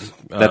 Yeah. Yes.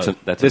 That's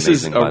This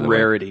is amazing, by a the way.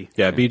 rarity.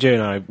 Yeah, BJ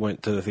and I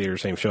went to the theater,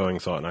 same showing,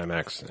 saw it in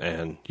IMAX,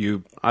 and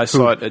you... I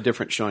saw it a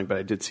different showing, but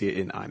I did see it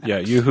in IMAX. Yeah,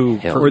 you who...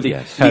 Hell Or the,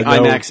 yes. the had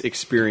no- IMAX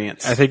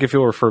experience. I think if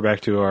you'll refer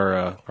back to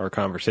our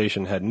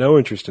conversation, had no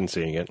interest in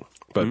seeing it,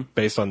 but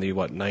based on the,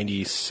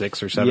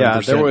 96 or 7% Yeah,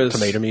 there was-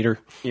 tomato meter?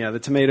 Yeah, the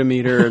tomato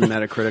meter and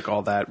Metacritic,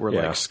 all that were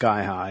Yeah. like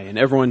sky high. And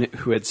everyone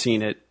who had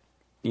seen it,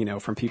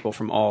 from people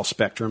from all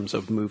spectrums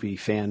of movie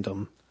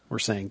fandom were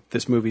saying,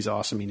 this movie's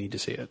awesome, you need to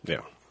see it. Yeah.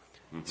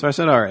 So I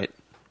said, all right,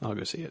 I'll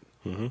go see it.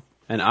 Mm-hmm.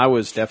 And I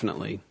was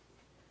definitely,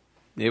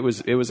 it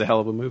was a hell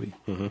of a movie.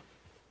 Mm-hmm.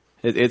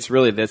 It's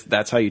really,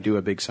 that's how you do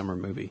a big summer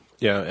movie.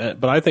 Yeah,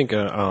 but I think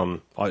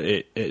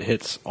it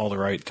hits all the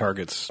right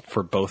targets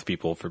for both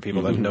people, for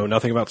people that know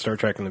nothing about Star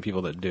Trek and the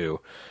people that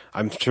do.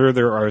 I'm sure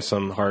there are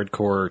some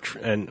hardcore,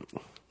 and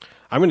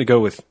I'm going to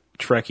go with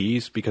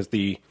Trekkies because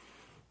the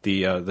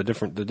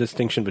the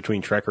distinction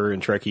between Trekker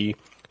and Trekkie.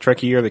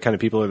 Trekkie are the kind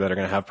of people that are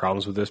going to have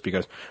problems with this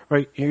because,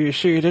 right, you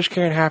see, this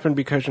can't happen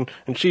because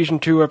in season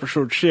 2,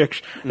 episode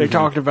 6, they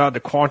talked about the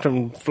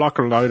quantum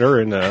flocculator,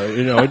 and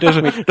it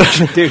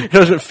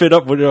doesn't fit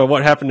up with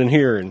what happened in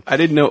here. And I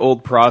didn't know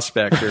old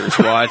prospectors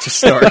watch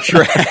Star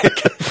Trek.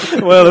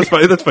 well, that's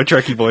my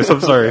Trekkie voice. I'm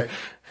sorry.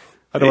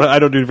 I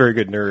don't do very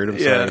good nerd. I'm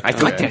sorry. I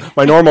thought that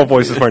My normal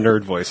voice is my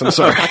nerd voice. I'm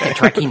sorry. the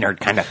Trekkie nerd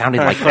kind of sounded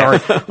like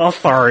that. I'm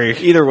sorry.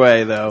 Either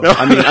way, though,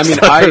 I mean,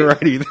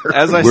 right either.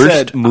 as I Worst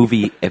said,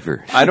 movie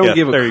ever. I don't Yeah,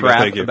 give there a you go, crap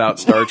thank you. about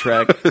Star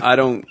Trek. I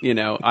don't,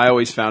 I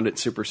always found it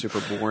super, super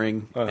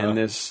boring. And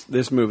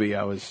this movie,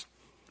 I was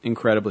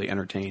incredibly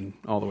entertained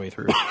all the way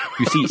through.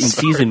 You see, in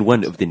season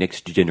 1 of The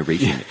Next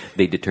Generation,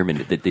 they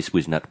determined that this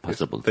was not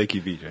possible. Thank you,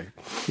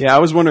 VJ. Yeah, I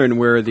was wondering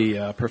where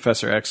the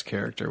Professor X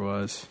character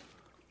was.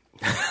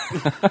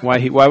 Why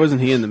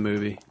wasn't he in the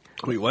movie?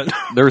 Wait, what?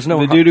 There was no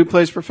The dude who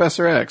plays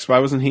Professor X. Why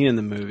wasn't he in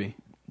the movie?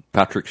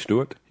 Patrick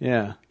Stewart.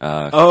 Yeah.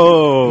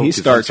 He's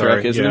Star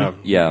Trek, isn't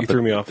he? Yeah, you but-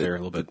 threw me off there a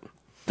little bit.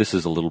 This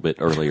is a little bit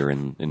earlier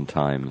in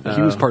time.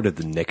 He was part of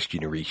the Next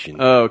Generation.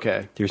 Oh,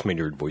 okay. Here's my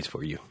nerd voice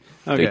for you.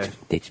 Okay.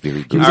 That's very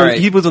He good. was, All on, right.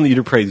 he was on the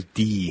Enterprise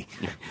D,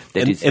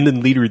 That is- and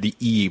then leader of the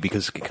E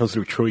because it comes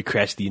through Troy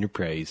crashed the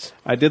Enterprise.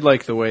 I did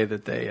like the way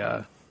that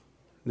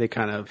they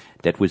kind of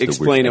That was the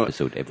explain worst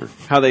it- episode ever.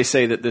 how they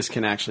say that this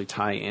can actually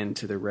tie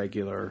into the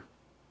regular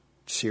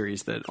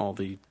series that all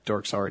the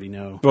dorks already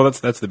know. Well,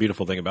 that's the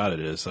beautiful thing about it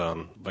is,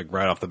 like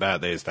right off the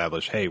bat, they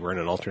establish, hey, we're in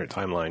an alternate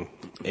timeline.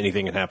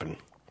 Anything can happen.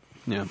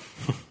 Yeah.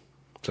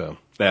 So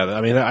yeah,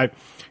 I mean,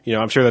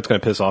 I'm sure that's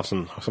going to piss off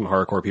some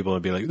hardcore people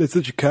and be like, "That's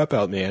such a cop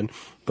out, man."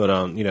 But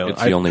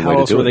It's the only how way to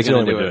else do were it. they it's the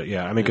gonna only way do to it?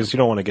 Yeah, I mean, because you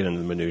don't want to get into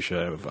the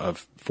minutia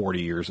of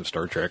 40 years of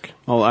Star Trek.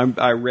 Well,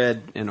 I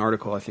read an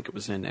article, I think it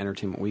was in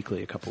Entertainment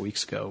Weekly a couple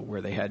weeks ago, where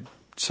they had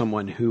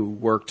someone who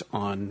worked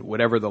on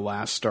whatever the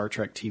last Star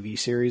Trek TV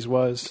series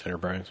was.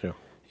 Enterprise, yeah.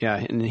 Yeah,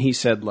 and he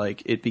said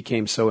like it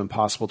became so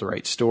impossible to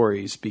write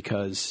stories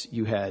because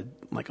you had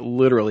like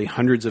literally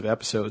hundreds of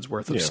episodes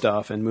worth of Yeah.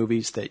 stuff and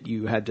movies that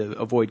you had to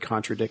avoid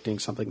contradicting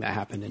something that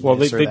happened in Well,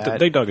 this or that.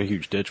 they dug a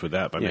huge ditch with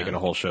that by Yeah. making a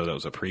whole show that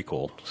was a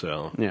prequel.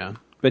 So Yeah.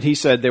 But he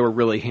said they were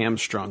really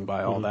hamstrung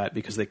by all that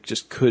because they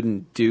just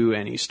couldn't do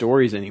any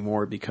stories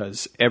anymore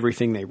because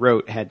everything they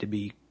wrote had to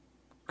be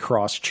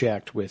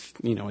cross-checked with,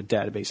 a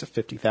database of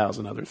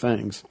 50,000 other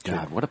things.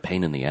 God, what a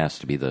pain in the ass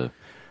to be the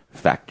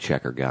fact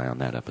checker guy on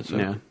that episode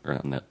Yeah. or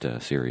on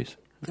that series.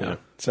 yeah.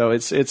 So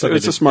it's But they a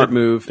did- smart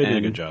move. They did a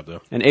and- good job,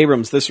 though. And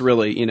Abrams, this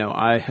really,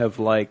 I have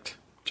liked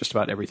just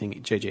about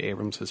everything J.J.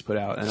 Abrams has put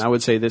out. And I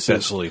would say this is,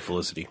 Especially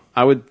Felicity.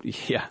 I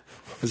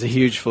was a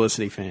huge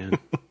Felicity fan.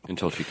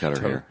 Until she cut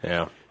her hair.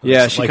 Yeah.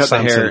 Yeah, It's she like cut the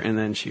hair Samson.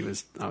 and then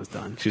I was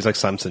done. She's like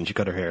Samson. She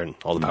cut her hair and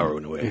all the power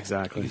went away.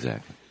 Exactly.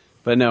 Exactly.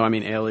 But no, I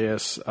mean,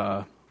 Alias,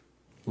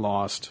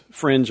 Lost,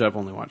 Fringe. I've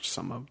only watched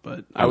some of,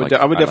 but I would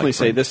I like definitely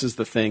say Fringe. this is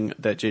the thing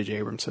that J.J.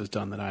 Abrams has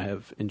done that I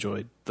have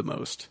enjoyed the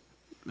most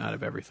out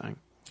of everything.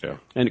 Yeah.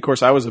 And of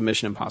course, I was a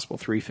Mission Impossible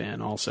 3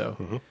 fan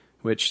also,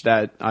 which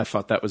I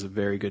thought that was a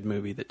very good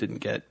movie that didn't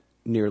get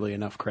nearly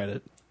enough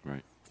credit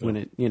Right. when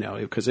it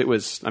because it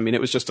was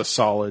just a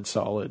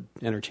solid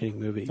entertaining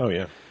movie. Oh,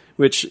 yeah.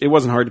 Which it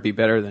wasn't hard to be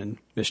better than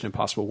Mission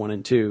Impossible 1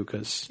 and 2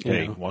 because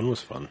Hey, one was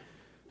fun.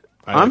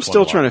 I'm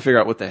still trying to figure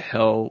out what the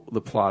hell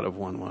the plot of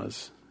 1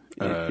 was.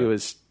 It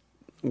was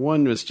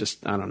 1 was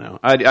just I don't know.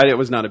 I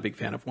was not a big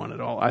fan of 1 at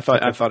all. I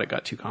thought it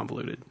got too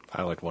convoluted.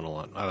 I liked one a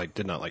lot. I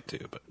did not like 2,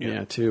 but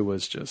Yeah, 2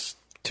 was just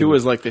 2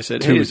 was like they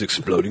said. 2 hey, was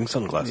exploding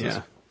sunglasses.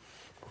 yeah.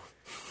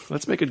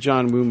 Let's make a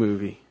John Woo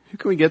movie. Who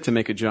can we get to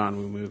make a John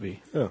Woo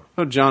movie?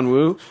 Oh. John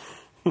Woo.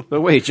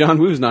 But wait, John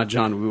Woo's not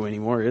John Woo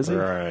anymore, is he?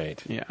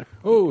 Right. Yeah.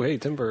 Oh, hey,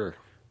 Timber.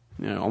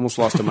 Yeah, almost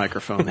lost a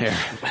microphone there.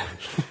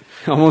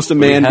 Almost a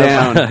man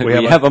down. We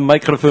have a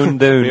microphone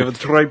down. We have a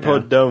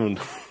tripod down.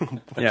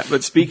 Yeah,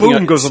 but speaking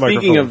Boom goes the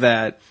microphone. of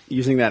that,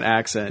 using that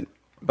accent,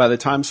 by the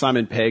time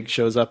Simon Pegg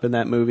shows up in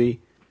that movie,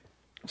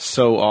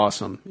 so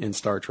awesome in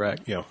Star Trek.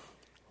 Yeah.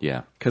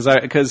 Yeah. Because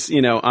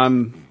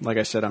I'm like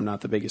I said, I'm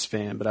not the biggest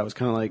fan, but I was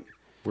kind of like,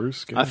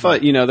 Where's I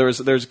thought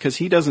there's because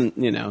he doesn't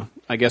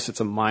I guess it's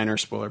a minor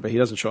spoiler, but he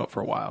doesn't show up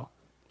for a while,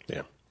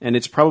 Yeah. and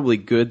it's probably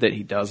good that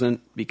he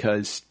doesn't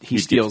because he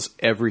steals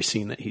every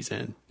scene that he's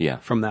in. Yeah.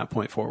 From that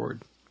point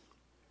forward.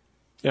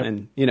 Yeah.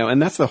 And and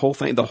that's the whole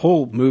thing. The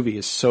whole movie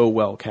is so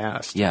well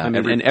cast. Yeah, I mean,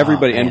 every- and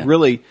everybody, oh, and man.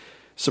 really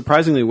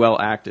surprisingly well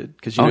acted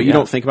because you Oh, you yeah.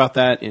 don't think about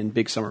that in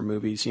big summer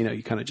movies.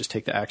 You kind of just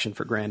take the action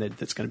for granted.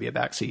 That's going to be a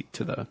backseat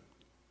to the.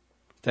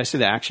 Did I say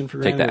the action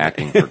for Take granted? the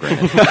acting for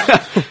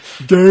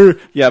granted.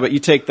 Yeah, but you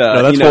take the.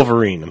 No, that's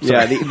Wolverine. I'm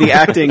Yeah, sorry. the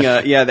acting.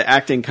 The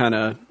acting kind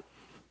of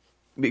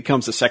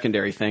becomes a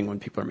secondary thing when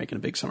people are making a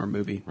big summer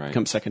movie. Right.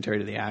 Becomes secondary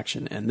to the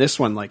action, and this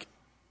one, like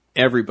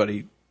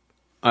everybody,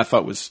 I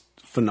thought was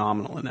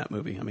phenomenal in that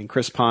movie. I mean,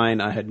 Chris Pine,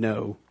 I had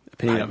no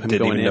opinion I of him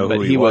didn't going even in, know but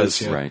who he he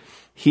was. was, yeah. Right.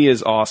 He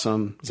is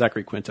awesome.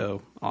 Zachary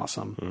Quinto,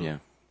 awesome. Yeah.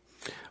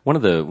 One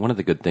of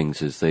the good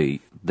things is they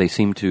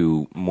seem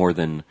to more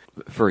than,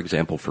 for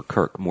example, for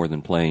Kirk, more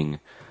than playing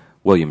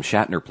William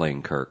Shatner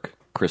playing Kirk,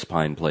 Chris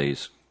Pine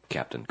plays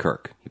Captain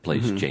Kirk. He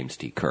plays James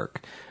T.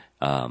 Kirk.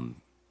 Jim,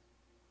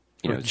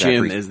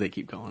 as they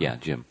keep calling him. Yeah,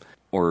 Jim.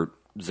 Or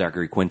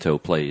Zachary Quinto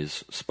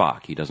plays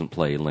Spock. He doesn't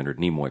play Leonard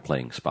Nimoy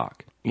playing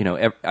Spock.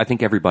 I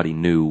think everybody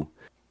knew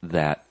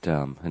that,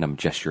 and I'm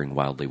gesturing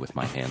wildly with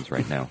my hands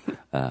right now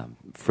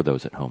for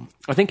those at home.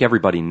 I think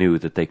everybody knew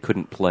that they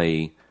couldn't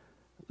play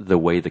the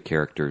way the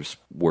characters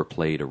were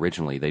played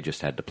originally. They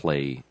just had to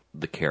play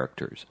the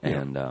characters.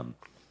 Yeah.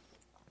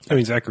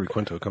 And Zachary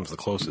Quinto comes the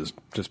closest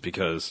just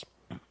because,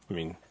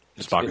 Spock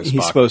is Spock.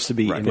 He's supposed to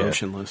be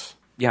emotionless.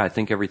 Yeah, I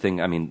think everything,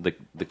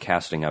 the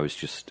casting,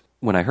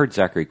 when I heard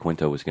Zachary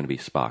Quinto was going to be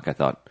Spock, I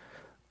thought,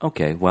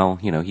 okay, well,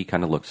 he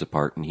kind of looks the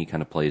part and he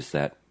kind of plays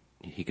that,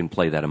 he can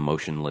play that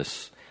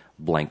emotionless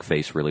blank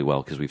face really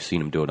well because we've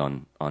seen him do it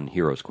on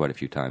Heroes quite a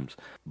few times.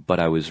 But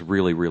I was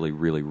really, really,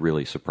 really,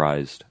 really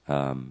surprised,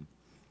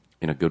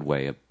 in a good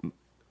way, of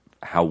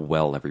how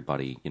well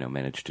everybody,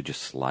 managed to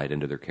just slide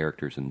into their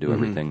characters and do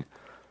everything.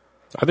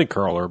 I think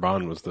Karl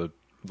Urban was the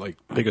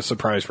biggest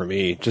surprise for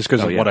me, just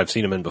because of what I've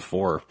seen him in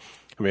before.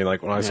 When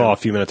I saw a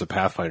few minutes of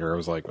Pathfinder, I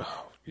was like,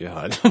 oh,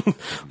 yeah,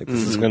 this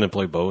is going to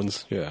play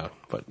Bones? Yeah,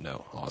 but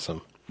no,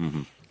 awesome.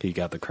 Mm-hmm. He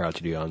got the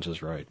Crouchy on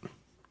just right.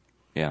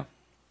 Yeah.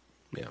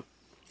 Yeah.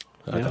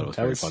 I thought it was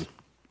very fun.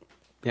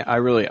 Yeah,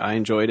 I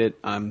enjoyed it.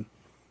 I'm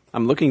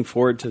looking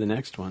forward to the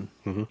next one,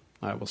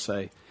 I will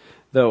say.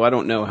 Though I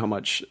don't know how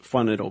much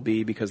fun it'll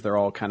be because they're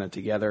all kind of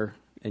together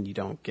and you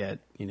don't get,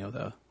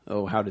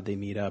 how did they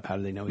meet up? How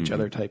do they know each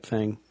other type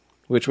thing?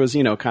 Which was,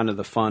 kind of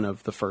the fun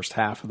of the first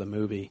half of the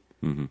movie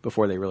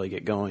before they really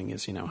get going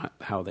is,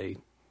 how they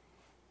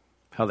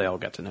all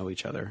got to know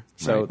each other.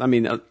 So,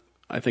 right.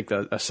 I think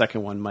a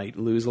second one might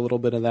lose a little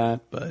bit of that,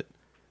 but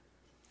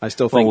I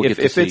still think if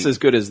it's as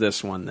good as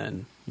this one,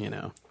 then,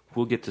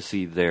 We'll get to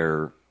see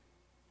their,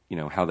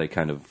 how they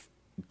kind of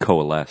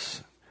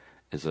coalesce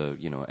as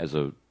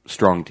a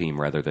strong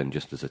team rather than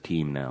just as a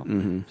team now.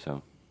 Mm-hmm.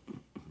 So,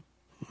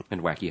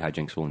 and wacky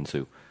hijinks will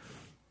ensue.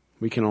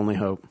 We can only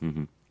hope.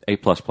 Mm-hmm. A++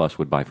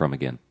 would buy from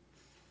again.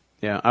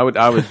 Yeah, I would.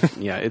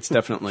 Yeah, it's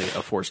definitely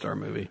a 4-star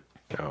movie.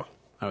 Oh.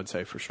 I would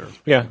say for sure.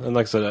 Yeah, and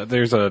like I said,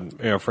 there's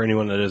for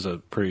anyone that is a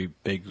pretty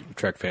big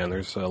Trek fan,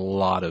 there's a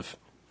lot of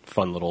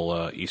fun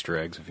little Easter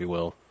eggs, if you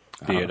will.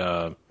 Be it,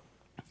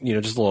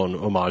 just little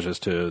homages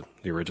to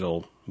the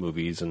original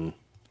movies and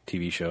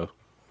TV show.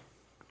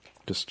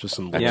 Just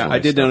some. Yeah, I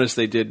did notice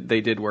they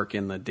did work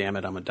in the "Damn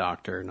it, I'm a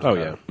doctor."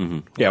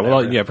 Yeah.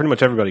 Well, pretty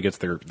much everybody gets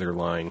their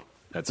line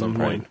at some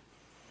point.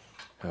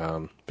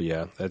 But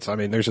yeah,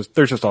 there's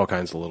just all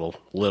kinds of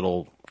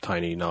little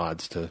tiny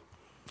nods to,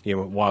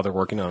 while they're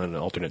working on an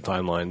alternate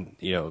timeline,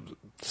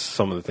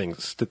 some of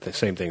the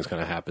same things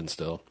kind of happen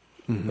still.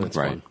 Mm-hmm. It's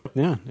right. fun.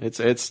 Yeah,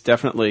 it's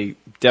definitely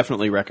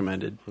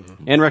recommended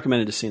and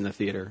recommended to see in the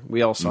theater.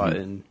 We all saw it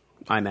in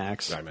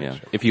IMAX. Yeah.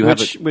 Sure. If you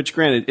have which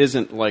granted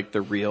isn't like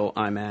the real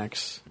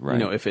IMAX.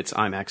 Right. If it's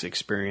IMAX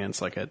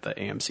experience like at the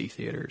AMC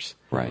theaters.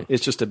 Right.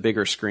 It's just a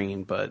bigger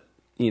screen, but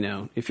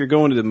if you're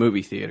going to the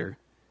movie theater,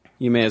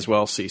 you may as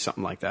well see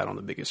something like that on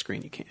the biggest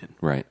screen you can.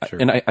 Right. Sure.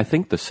 And I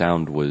think the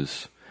sound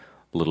was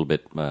a little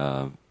bit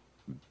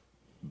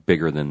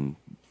bigger than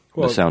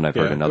the sound I've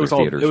heard in other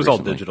theaters. It was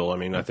recently. all digital.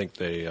 I think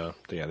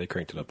they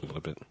cranked it up a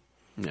little bit.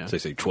 Yeah. So they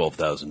say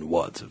 12,000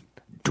 watts of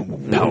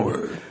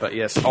power. But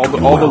yes, all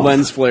the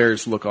lens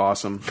flares look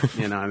awesome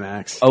in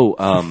IMAX.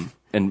 Oh,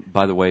 and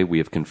by the way, we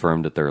have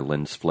confirmed that there are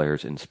lens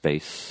flares in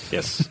space.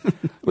 Yes.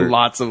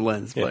 Lots of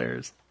lens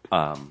flares.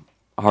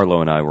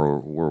 Harlow and I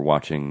were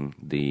watching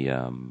the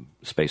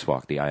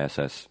spacewalk, the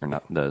ISS, or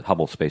not, the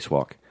Hubble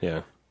spacewalk.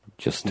 Yeah.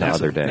 Just the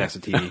other day. NASA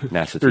TV.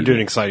 NASA They're TV. doing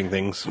exciting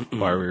things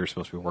while we were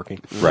supposed to be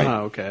working. Right.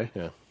 Oh, okay.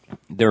 Yeah.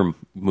 They're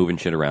moving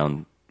shit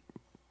around,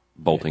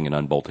 bolting and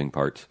unbolting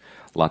parts.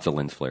 Lots of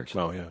lens flares.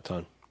 Oh, yeah, a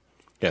ton.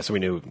 Yeah, so we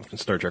knew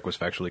Star Trek was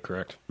factually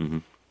correct. Mm-hmm.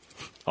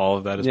 All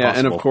of that is possible.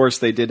 possible. And of course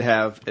they did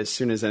have, as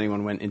soon as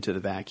anyone went into the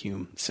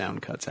vacuum,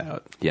 sound cuts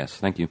out. Yes,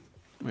 thank you.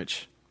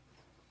 Which,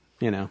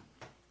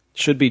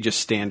 should be just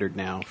standard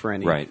now for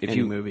any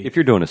movie. If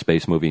you're doing a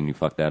space movie and you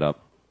fuck that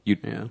up, you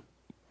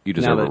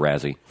deserve a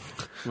Razzie.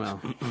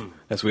 Well,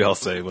 as we all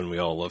say when we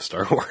all love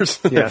Star Wars.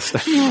 Yes.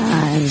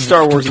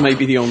 Star Wars might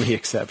be the only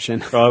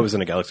exception. Oh, I was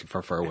in a galaxy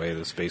far, far away.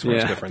 The space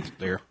was different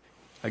there.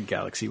 A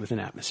galaxy with an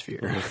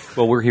atmosphere.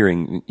 Well, we're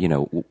hearing,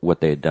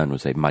 what they had done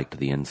was they mic'd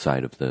the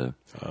inside of the,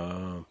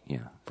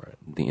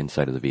 the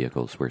inside of the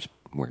vehicles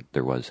where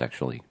there was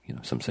actually,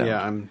 some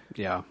sound.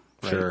 Right.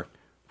 Sure.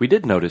 We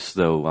did notice,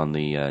 though, on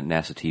the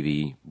NASA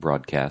TV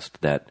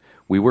broadcast that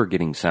we were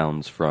getting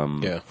sounds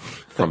from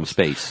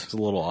space. It's a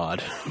little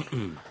odd.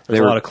 There's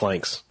a lot of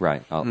clanks.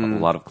 Right, a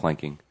lot of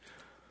clanking.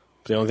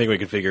 The only thing we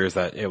could figure is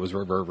that it was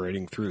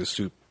reverberating through the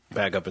suit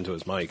back up into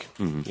his mic.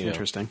 Mm-hmm.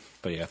 Interesting.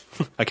 But yeah,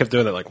 I kept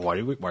doing that. Like, why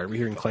are we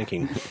hearing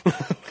clanking?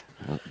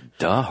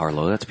 Duh,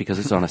 Harlow. That's because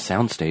it's on a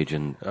soundstage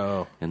in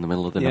the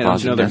middle of the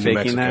Navajo they're Desert.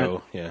 faking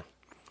Mexico. that? Yeah.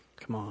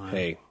 Come on.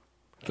 Hey,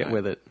 get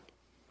with it.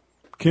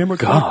 Camera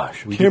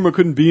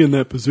couldn't be in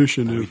that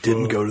position if... We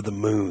didn't go to the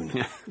moon.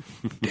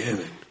 Damn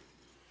it.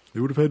 They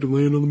would have had to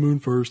land on the moon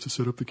first to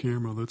set up the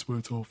camera. That's why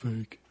it's all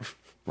fake.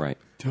 Right.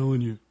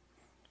 Telling you.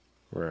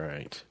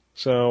 Right.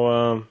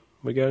 So,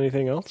 we got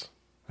anything else?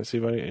 Let's see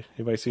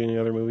anybody see any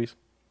other movies?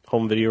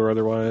 Home video or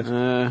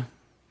otherwise?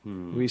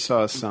 We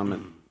saw some at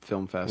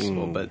film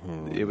festival, but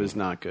it was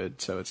not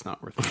good, so it's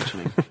not worth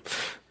mentioning.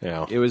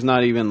 Yeah. It was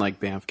not even like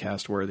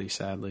Banffcast worthy,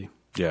 sadly.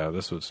 Yeah,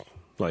 this was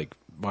like,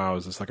 wow,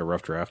 is this like a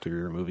rough draft of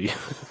your movie?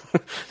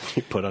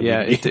 You put on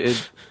Yeah,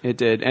 DVD? it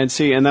did. And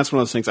see, and that's one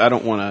of those things I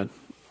don't want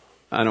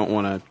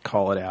to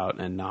call it out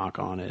and knock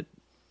on it,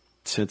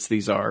 since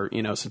these are,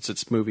 since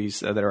it's movies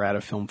that are at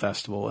a film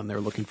festival and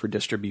they're looking for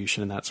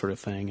distribution and that sort of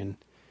thing,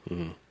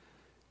 and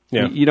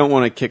Yeah. you don't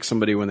want to kick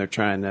somebody when they're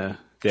trying to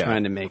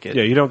make it.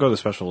 Yeah, you don't go to the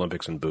Special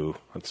Olympics and boo.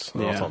 That's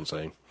Yeah. all I'm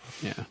saying.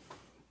 Yeah.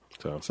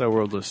 So, So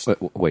we'll just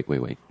Wait.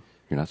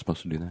 You're not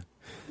supposed to do that?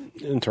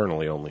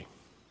 internally only.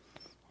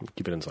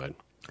 Keep it inside.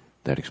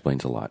 That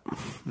explains a lot.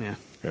 yeah,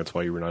 That's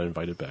why you were not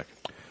invited back.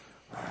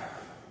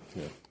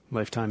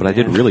 lifetime. But I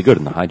did ban. really good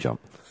in the high jump.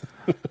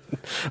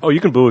 Oh, you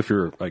can boo if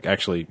you're like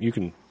actually. You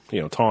can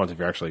taunt if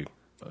you're actually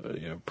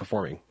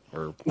performing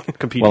or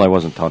competing. Well, I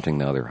wasn't taunting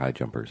the other high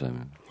jumpers. I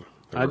mean,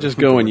 I just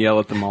go and yell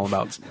at them all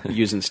about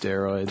using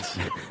steroids.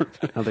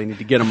 How they need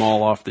to get them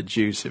all off the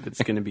juice if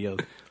it's going to be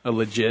a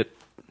legit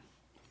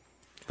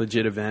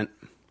event.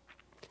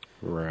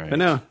 Right. But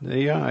no,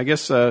 yeah, I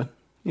guess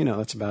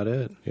that's about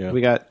it. Yeah.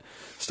 We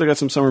still got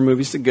some summer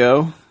movies to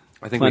go.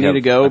 I think Plenty we have,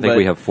 to go, I think but-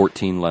 we have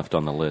 14 left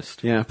on the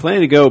list. Yeah,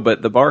 plenty to go,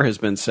 but the bar has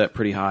been set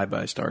pretty high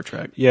by Star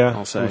Trek. Yeah,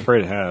 I'll say I'm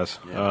afraid it has.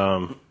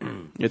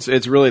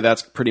 it's really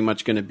that's pretty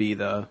much going to be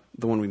the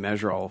one we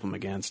measure all of them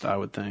against. I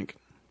would think.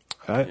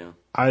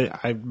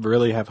 I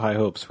really have high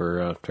hopes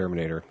for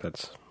Terminator.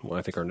 That's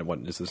I think what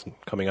is this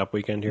coming up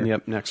weekend here?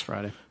 Yep, next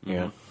Friday.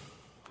 Yeah.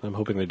 I'm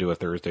hoping they do a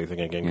Thursday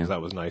thing again because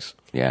that was nice.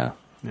 Yeah.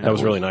 That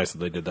was really nice that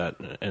they did that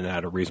and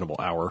had a reasonable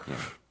hour.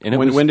 And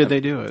When did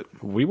they do it?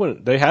 We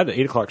went. They had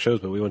 8:00 shows,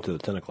 but we went to the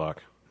 10:00.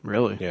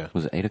 Really? Yeah.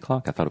 Was it 8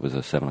 o'clock? I thought it was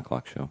a 7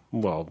 o'clock show.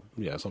 Well,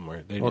 yeah,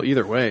 somewhere. They Well,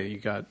 either way,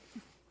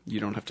 you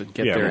don't have to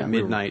get Yeah, there we at were-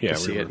 midnight yeah, to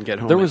we see were- it and get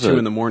home There at was 2 a-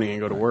 in the morning and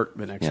go to work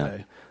the next Yeah.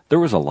 day. There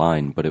was a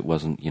line, but it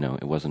wasn't,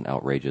 it wasn't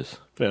outrageous.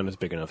 Yeah, and it's a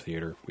big enough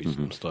theater. We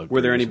still have Were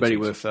there decent anybody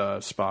seats. with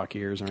Spock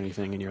ears or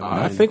anything in your line?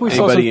 I think we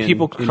saw some Anybody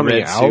people in coming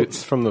red out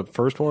suits? from the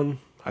first one.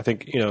 I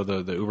think the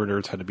Uber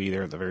nerds had to be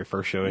there at the very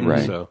first showing.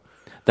 Right. So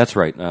That's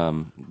right.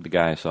 The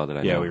guy I saw that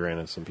I know we ran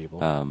into some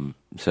people.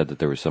 said that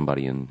there was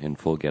somebody in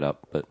full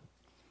get-up, but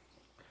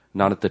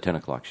not at the 10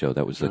 o'clock show.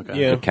 That was the, Okay.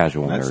 Yeah. the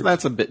casual nerds.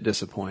 That's a bit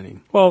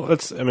disappointing. Well,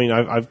 that's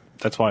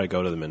why I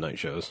go to the midnight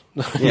shows.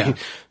 Yeah.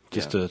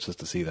 just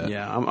to see that.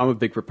 Yeah, I'm a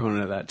big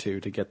proponent of that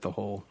too. To get the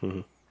whole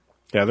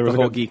Yeah, there was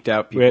the whole a geeked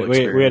out we people. had, we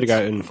had a experience.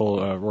 guy in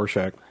full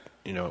Rorschach,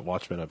 at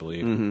Watchmen, I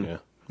believe. Yeah,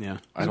 Yeah,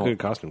 it's a good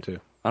costume too.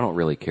 I don't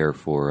really care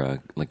for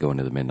like going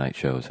to the midnight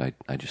shows.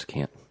 I just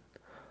can't.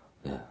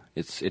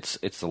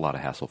 It's a lot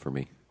of hassle for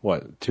me.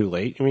 What? Too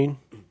late? You mean?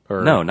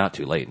 Or No, not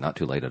too late. Not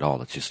too late at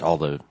all. It's just all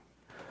the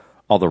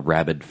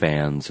rabid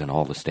fans and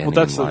all the standing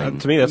Well, that's in line.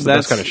 to me that's the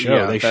best kind of show.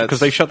 yeah, Because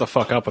they shut the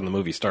fuck up when the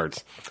movie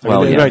starts.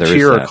 Well, they yeah, might there is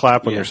cheer or that.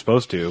 clap when Yeah. they're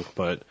supposed to,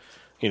 but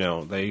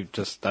they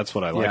just that's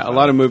what I like. yeah. A about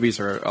lot it. of movies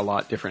are a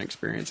lot different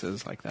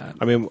experiences like that.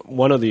 I mean,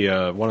 one of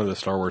the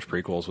Star Wars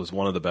prequels was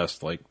one of the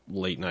best like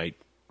late night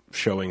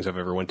showings I've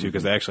ever went to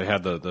because they actually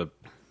had the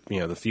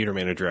theater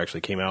manager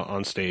actually came out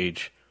on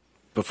stage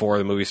before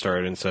the movie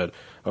started and said,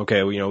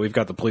 "Okay, well, we've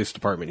got the police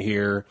department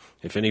here.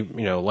 If any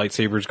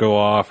lightsabers go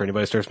off or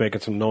anybody starts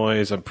making some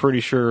noise, I'm pretty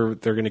sure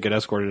they're going to get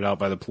escorted out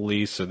by the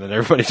police." And then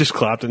everybody just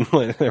clapped and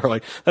they were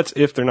like, "That's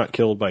if they're not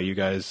killed by you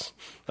guys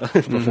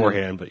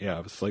beforehand." But yeah,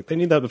 it's like they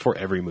need that before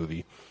every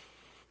movie.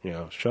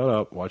 Shut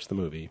up, watch the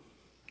movie.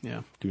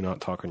 Yeah, Do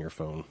not talk on your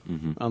phone.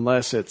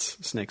 unless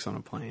it's Snakes on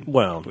a Plane.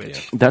 Well,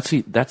 Which-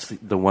 yeah. That's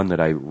the one that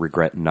I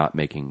regret not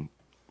making.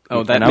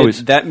 Oh, And I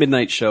was that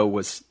midnight show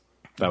was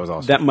That was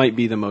awesome. that might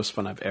be the most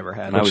fun I've ever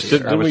had. I was this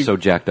year. I was so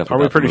jacked up. Are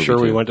we about the pretty movie, sure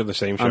we too. went to the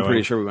same show? I'm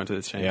pretty sure we went to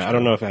the same. Yeah, show. I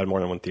don't know if it had more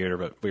than one theater,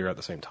 but we were at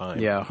the same time.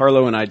 Yeah,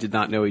 Harlow and I did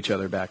not know each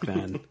other back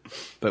then,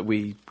 but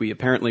we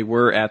apparently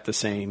were at the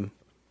same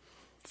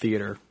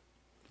theater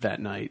that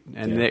night,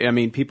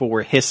 and people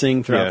were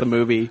hissing throughout Yeah. the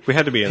movie. We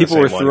had to be in the people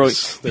same were one. throwing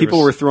There people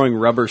was- were throwing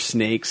rubber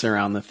snakes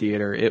around the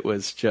theater. It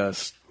was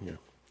just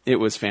it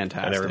was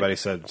fantastic. And everybody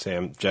said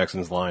Sam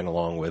Jackson's line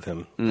along with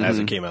him as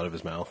it came out of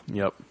his mouth.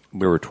 Yep.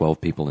 There were 12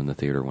 people in the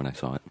theater when I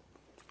saw it.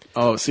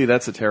 Oh, see,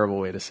 that's a terrible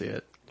way to see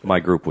it. My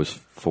group was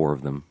 4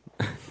 of them.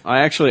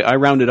 I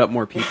rounded up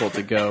more people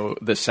to go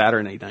the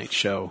Saturday night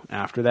show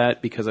after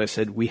that because I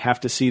said we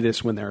have to see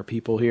this when there are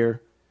people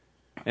here,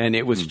 and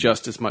it was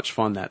just as much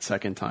fun that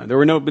second time. There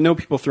were no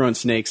people throwing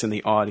snakes in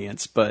the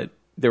audience, but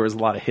there was a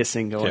lot of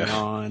hissing going Yeah.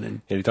 on,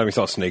 and Anytime you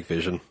saw Snake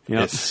Vision,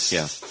 Yep. it's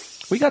Yeah,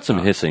 we got some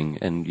hissing,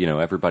 and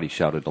everybody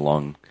shouted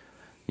along,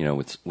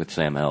 with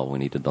Sam L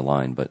when he did the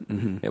line, but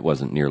it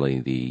wasn't nearly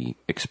the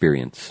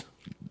experience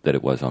that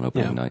it was on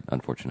opening Yeah. night,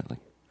 unfortunately.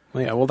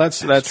 yeah, well, that's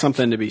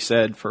something to be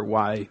said for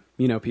why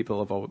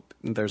people have.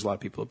 There's a lot of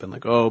people have been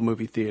like, oh,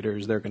 movie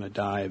theaters, they're going to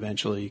die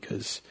eventually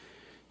because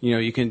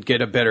you can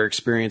get a better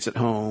experience at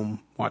home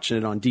watching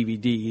it on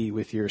DVD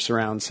with your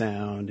surround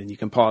sound, and you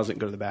can pause it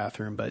and go to the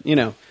bathroom. But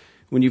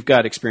when you've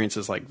got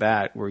experiences like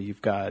that, where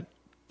you've got,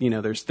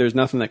 there's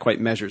nothing that quite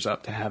measures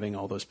up to having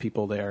all those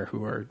people there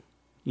who are,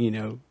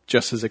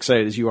 just as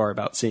excited as you are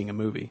about seeing a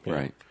movie.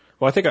 Right.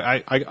 Well, I think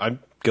I'm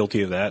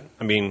guilty of that.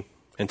 I mean,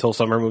 until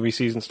summer movie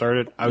season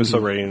started, I was so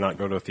ready to not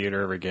go to a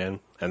theater ever again.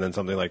 And then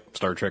something like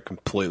Star Trek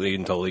completely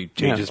and totally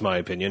changes my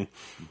opinion.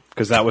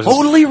 Because that was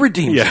Totally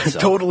redeemed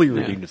itself. Totally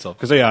redeemed itself.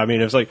 Because, it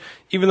was like,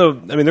 even though,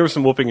 there was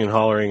some whooping and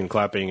hollering and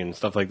clapping and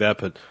stuff like that,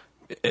 but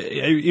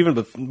even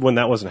when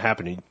that wasn't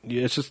happening,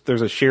 it's just,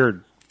 there's a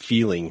shared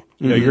feeling.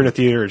 You're in a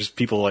theater, just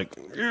people like,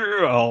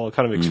 all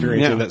kind of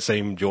experiencing that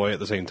same joy at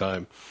the same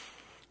time.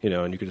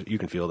 And you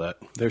can feel that.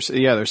 There's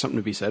something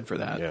to be said for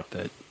that. Yeah.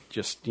 That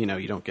just, you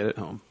don't get at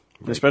home.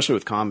 Right. Especially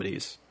with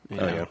comedies.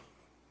 Yeah.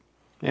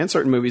 And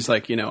certain movies,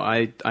 like,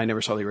 I never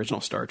saw the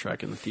original Star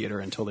Trek in the theater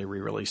until they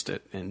re-released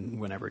it in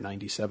whenever,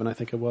 97, I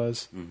think it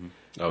was. Mm-hmm.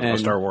 Oh,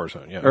 Star Wars,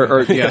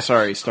 yeah.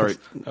 Sorry, Star...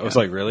 I was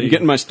like, really? I'm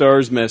getting my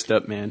stars messed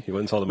up, man. You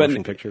went and saw the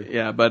motion picture?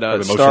 Yeah, but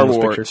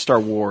Picture? Star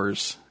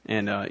Wars.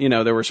 And,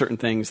 there were certain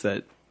things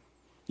that,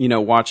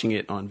 watching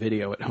it on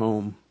video at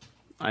home,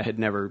 I had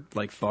never,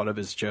 thought of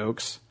as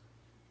jokes.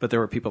 But there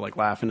were people,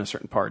 laughing at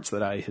certain parts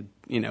that I had,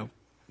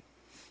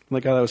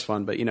 like, oh, that was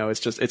fun. But,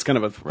 it's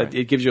kind of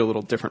it gives you a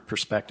little different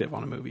perspective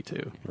on a movie,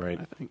 too. Right.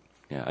 I think.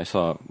 Yeah, I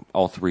saw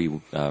all three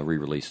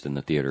re-released in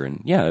the theater,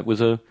 and it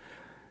was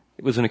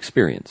an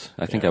experience.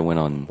 I think I went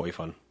on way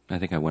fun. I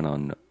think I went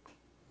on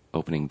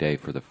opening day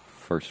for the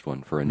first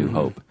one for A New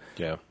Hope.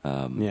 Yeah.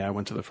 I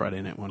went to the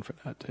Friday night one for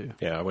that, too.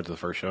 Yeah, I went to the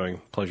first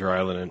showing, Pleasure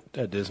Island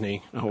at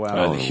Disney. Oh,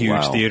 wow. A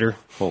huge theater.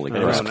 Holy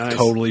crap. It was nice.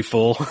 totally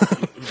full.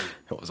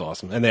 It was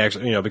awesome. And they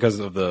actually, because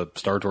of the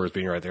Star Tours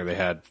being right there, they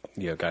had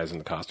guys in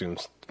the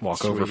costumes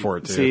walk over for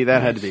it, too. See,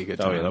 that had to be a good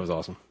time. Oh, yeah, that was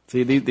awesome.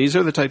 See, these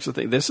are the types of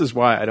things. This is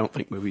why I don't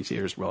think movie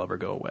theaters will ever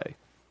go away.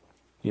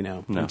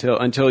 No.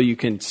 Until you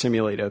can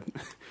simulate a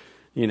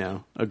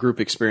group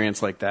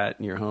experience like that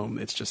in your home,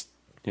 it's just,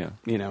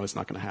 it's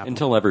not going to happen.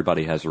 Until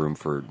everybody has room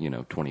for,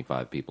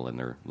 25 people in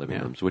their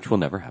living rooms, which will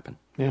never happen.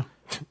 Yeah.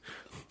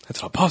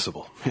 That's not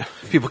possible. Yeah.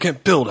 People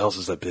can't build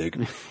houses that big.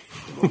 It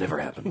will never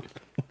happen.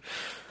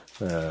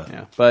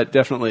 But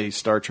definitely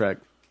Star Trek,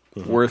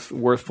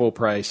 worth full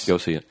price. Go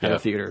see it at a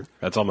theater.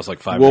 That's almost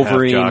like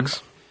Wolverine. 5.5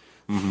 jocks.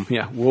 Mm-hmm.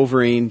 Yeah,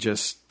 Wolverine,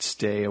 just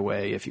stay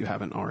away if you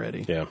haven't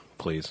already. Yeah,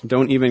 please.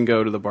 Don't even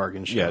go to the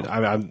bargain show.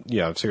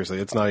 Yeah, seriously,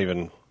 it's not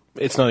even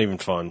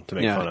fun to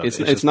make fun of.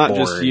 It's not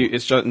boring. just you.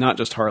 It's just, not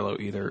just Harlow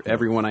either.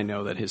 Everyone I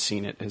know that has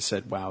seen it has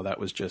said, "Wow, that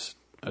was just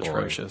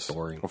atrocious."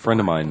 Boring. A friend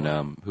of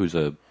mine who's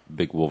a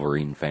big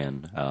Wolverine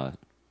fan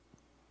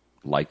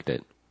liked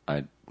it.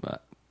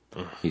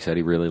 He said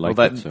he really liked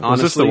it. So.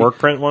 Was this the work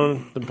print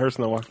one? The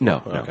person that watched?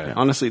 No. Okay.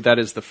 Honestly, that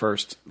is the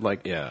first.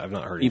 I've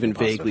not heard even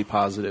vaguely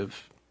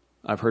positive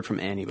I've heard from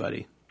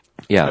anybody.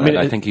 Yeah,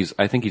 I think he's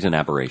an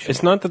aberration.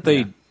 It's not that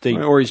they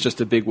or he's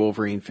just a big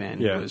Wolverine fan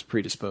who Yeah. is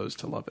predisposed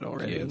to love it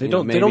already. Yeah, they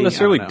don't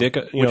necessarily they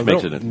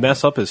makes don't it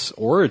mess up his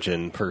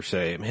origin per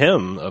se.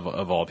 Him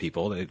of all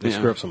people, they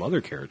screw up some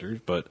other characters,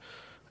 but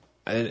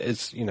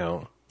it's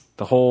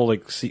the whole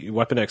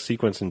Weapon X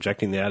sequence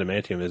injecting the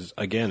adamantium is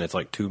it's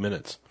like 2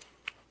 minutes.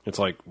 It's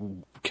like,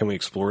 can we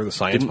explore the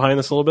science behind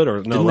this a little bit,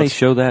 or no? Didn't they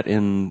show that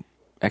in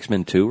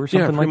X-Men 2 or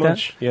something like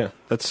much, that? Yeah,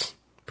 that's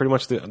pretty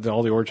much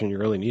all the origin you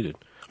really needed.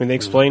 I mean, they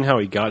explain how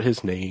he got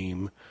his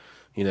name,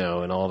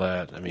 and all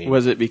that. I mean,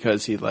 was it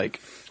because he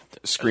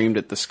screamed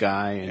at the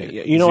sky?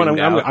 And what?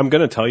 I'm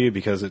going to tell you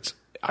because it's.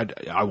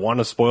 I want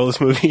to spoil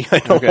this movie. I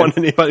don't want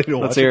anybody to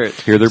watch. Let's hear it.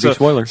 Here there be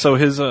spoilers. So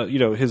his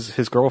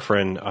his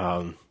girlfriend,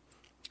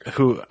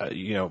 who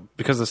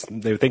because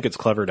they think it's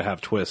clever to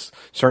have twists.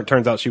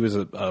 Turns out she was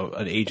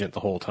an agent the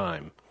whole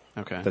time.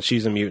 Okay, that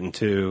she's a mutant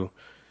too.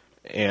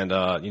 And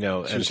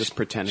she was just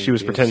pretending. She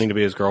was pretending to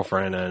be his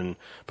girlfriend,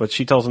 but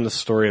she tells him this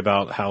story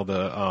about how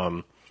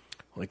the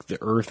the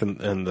Earth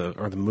and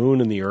the Moon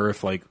and the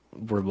Earth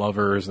were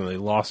lovers and they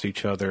lost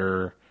each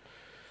other.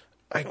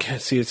 I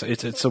can't see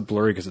it's so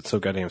blurry because it's so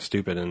goddamn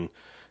stupid. And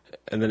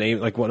the name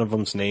one of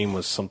them's name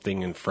was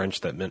something in French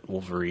that meant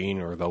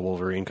Wolverine or the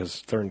Wolverine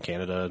because they're in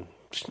Canada.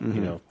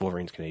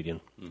 Wolverine's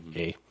Canadian.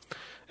 Mm-hmm.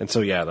 And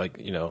so Yeah,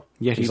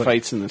 he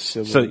fights in the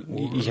Civil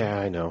War. Yeah,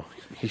 I know.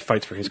 He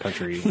fights for his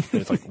country. And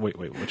it's like, wait,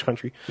 which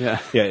country? Yeah,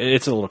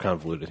 it's a little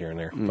convoluted here and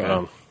there.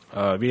 Okay.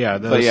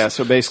 But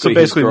so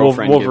basically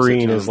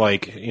Wolverine is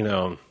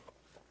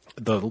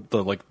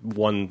the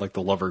one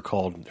the lover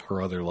called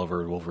her other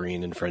lover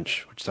Wolverine in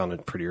French, which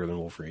sounded prettier than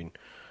Wolverine.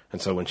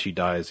 And so when she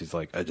dies, he's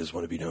like, I just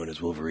want to be known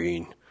as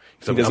Wolverine.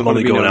 I'm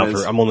only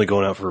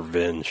going out for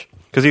revenge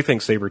because he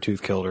thinks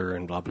Sabretooth killed her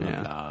and blah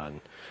blah blah.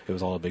 And it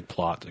was all a big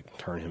plot to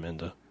turn him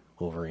into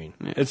Wolverine.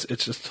 Yeah. It's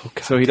just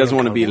so he doesn't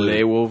want to be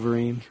Le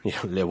Wolverine. Yeah,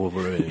 Le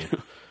Wolverine.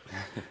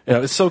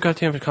 It's so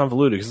goddamn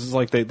convoluted because it's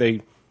like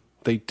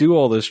they do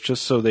all this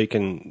just so they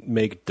can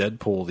make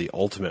Deadpool the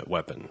ultimate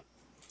weapon.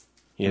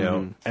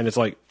 And it's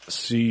like,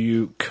 so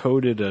you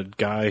coded a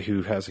guy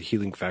who has a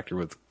healing factor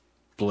with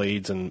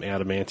blades and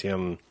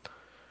adamantium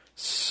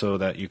so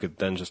that you could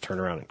then just turn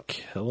around and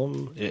kill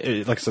him.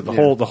 Like I said,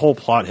 the whole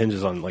plot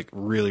hinges on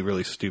really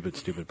really stupid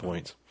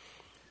points.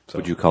 So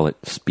Would you call it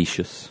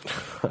specious?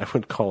 I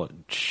would call it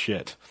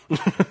shit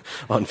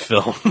on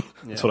film.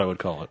 That's what I would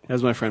call it.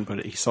 As my friend put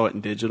it, he saw it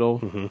in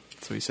digital,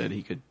 so he said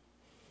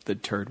the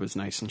turd was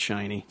nice and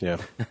shiny. Yeah.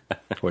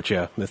 Which,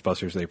 yeah,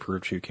 Mythbusters, they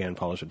proved you can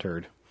polish a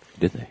turd.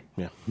 Did they?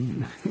 Yeah.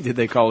 Did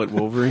they call it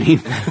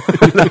Wolverine?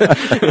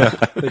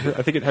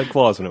 I think it had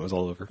claws when it was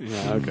all over.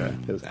 Yeah, okay.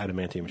 It was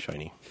adamantium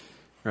shiny.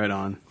 Right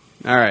on.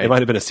 All right. It might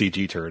have been a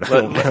CG turd. I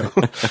don't know.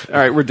 All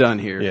right, we're done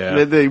here. Yeah.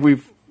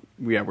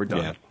 We're done.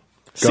 Yeah.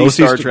 See Go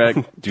Star see Trek.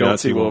 do Don't not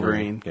see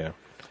Wolverine. Yeah.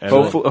 And,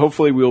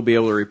 Hopefully, we'll be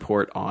able to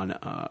report on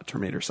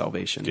Terminator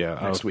Salvation yeah,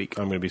 next week.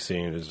 I'm going to be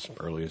seeing it as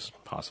early as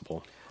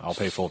possible. I'll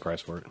pay full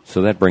price for it.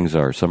 So that brings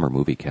our summer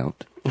movie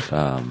count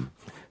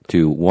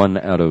to 1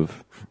 out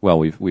of. Well,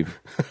 we've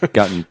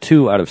gotten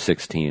 2 out of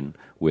 16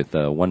 with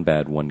 1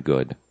 bad, 1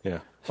 good. Yeah.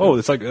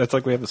 That's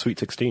like we have the Sweet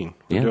 16.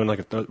 We're Yeah. doing like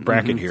a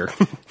bracket here.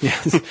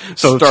 Yes.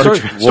 So Star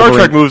Star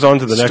Trek moves on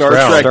to the next Star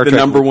round. Trek, Star the Trek,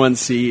 number 1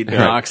 seed,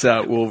 knocks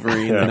out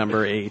Wolverine, Yeah. the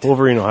number 8.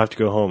 Wolverine will have to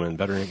go home and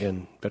better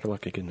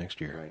luck again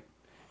next year. Right.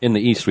 In the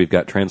East, we've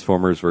got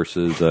Transformers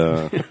versus.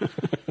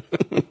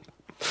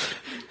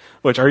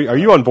 Which are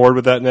you on board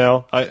with that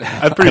now?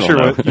 I'm pretty I sure.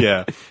 don't know.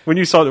 Yeah. When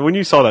you saw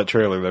that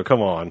trailer though,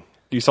 come on.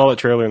 You saw that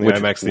trailer in the Which-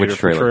 IMAX which theater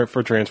trailer?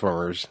 for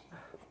Transformers.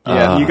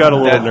 Yeah, you got a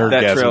little nerd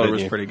that gasm, trailer didn't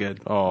was you? pretty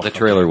good. Oh, the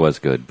trailer was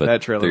good, but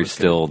That trailer there's was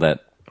still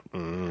that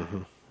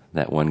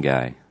one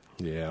guy.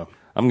 yeah.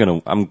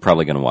 I'm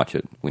probably gonna watch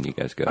it when you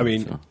guys go. I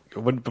mean,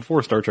 so.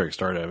 before Star Trek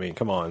started, I mean,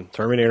 come on,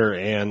 Terminator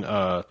and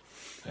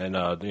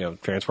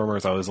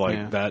Transformers. I was like,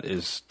 Yeah. that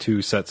is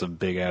 2 sets of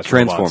big ass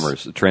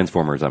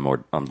Transformers, I'm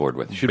on board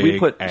with. Should Big we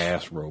put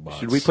ass robots?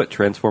 Should we put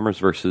Transformers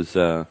versus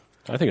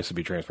I think it should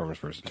be Transformers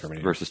versus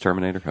Terminator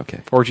Terminator? Okay.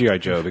 or GI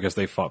Joe because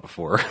they fought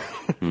before.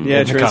 Yeah, In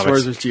the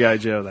Transformers comics. with G.I.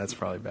 Joe, that's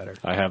probably better.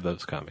 I have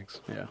those comics.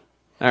 Yeah.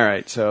 All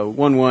right, so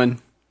 1-1.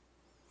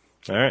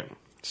 All right,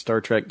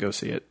 Star Trek, go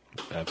see it.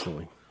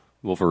 absolutely.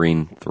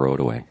 Wolverine, throw it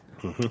away.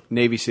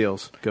 Navy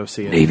SEALs, go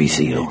see it. Navy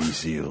SEALs.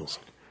 SEAls.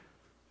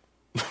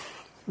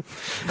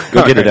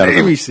 Go get it out of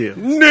Navy the, SEALs.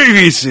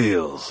 Navy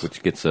SEAls.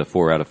 which gets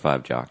 4 out of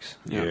 5 jocks.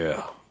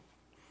 Yeah.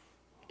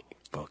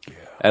 Fuck yeah.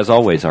 As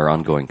always, our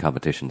ongoing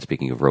competition,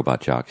 speaking of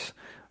robot jocks,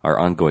 our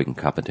ongoing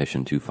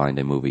competition to find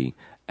a movie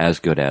as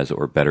good as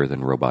or better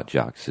than Robot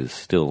Jocks is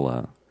still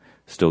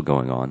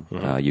going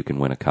on. You can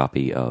win a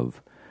copy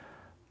of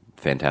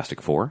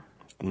Fantastic Four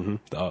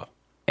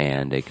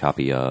and a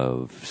copy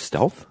of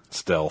Stealth.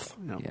 Stealth.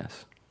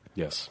 Yes.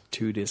 Yes.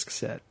 2-disc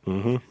set.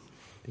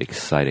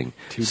 Exciting.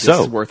 2 discs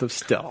So, worth of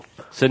stealth.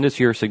 send us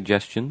your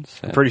suggestions.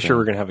 Pretty sure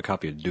we're gonna have a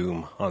copy of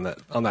Doom on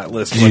that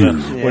list when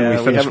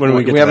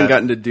we get we to haven't that.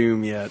 gotten to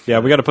Doom yet. Yeah,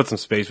 we got to put some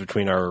space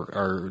between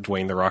our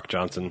Dwayne the Rock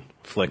Johnson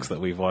flicks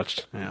that we've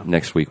watched. Yeah.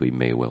 Next week we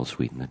may well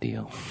sweeten the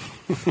deal.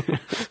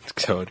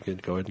 Go ahead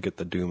and get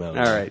the Doom out.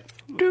 All right.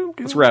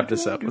 Let's wrap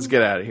this up. Let's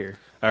get out of here.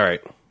 All right.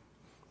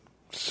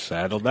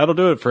 That'll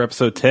do it for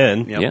episode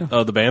 10 Yeah.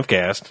 of the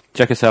Bamfcast.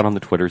 Check us out on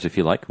the Twitters if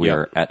you like. We Yeah.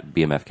 are at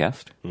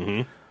BMFcast.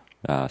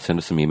 Send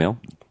us some email,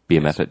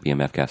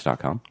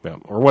 bmf@bmfcast.com. Yeah,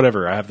 or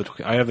whatever. I have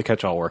the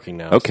catch-all working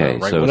now. Okay,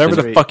 so, so whatever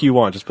send- the fuck you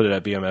want, just put it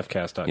at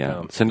bmfcast.com.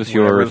 Yeah, send us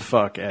Whatever your the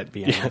fuck at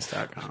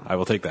bns.com. I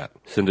will take that.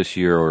 Send us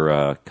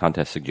your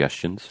contest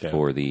suggestions Yeah.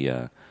 for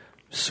the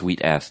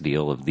sweet-ass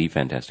deal of The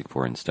Fantastic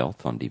Four in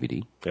Stealth on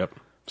DVD. Yep.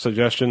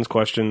 Suggestions,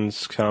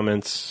 questions,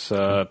 comments,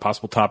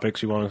 possible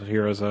topics you want to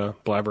hear us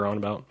blabber on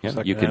about. Yeah,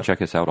 Second you can half.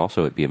 check us out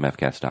also at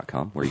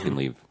bmfcast.com, where you can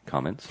leave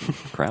comments.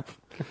 Crap.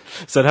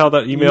 Is that how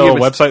that email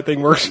Give us- website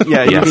thing works?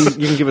 Yeah, Yes.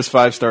 you can give us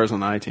 5 stars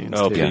on iTunes.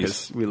 Oh, too, please.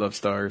 because we love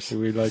stars.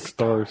 We like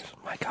stars.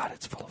 My God,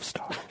 it's full of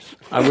stars.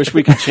 I wish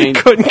we could change.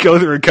 Couldn't go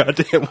through a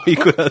goddamn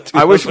week without.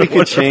 I wish we could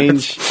whatever.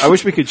 change. I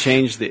wish we could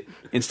change the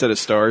instead of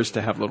stars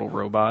to have little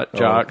robot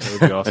jocks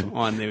that would be awesome.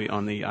 on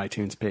the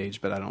iTunes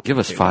page. But I don't Give think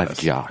us they 5 let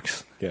us.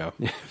 jocks. Yeah.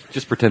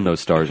 Just pretend those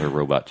stars are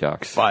robot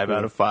jocks. 5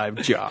 out of 5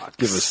 jocks.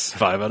 Give us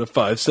 5 out of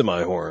 5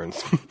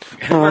 semi-horns.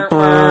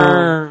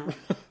 All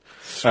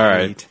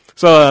right.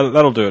 So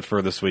that'll do it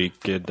for this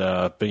week at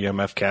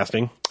BMF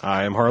Casting.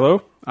 I am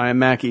Harlow. I am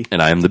Mackie. And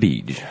I am the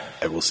Beej.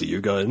 I will see you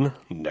again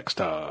next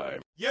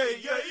time. Yeah,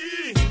 yeah,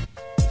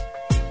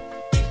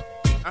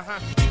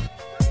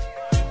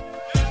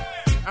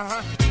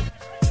 uh-huh.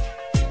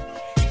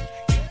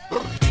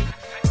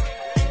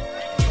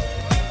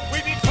 We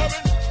be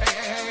coming.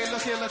 Hey,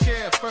 look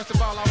here. First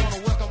of all, I want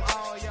to welcome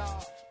all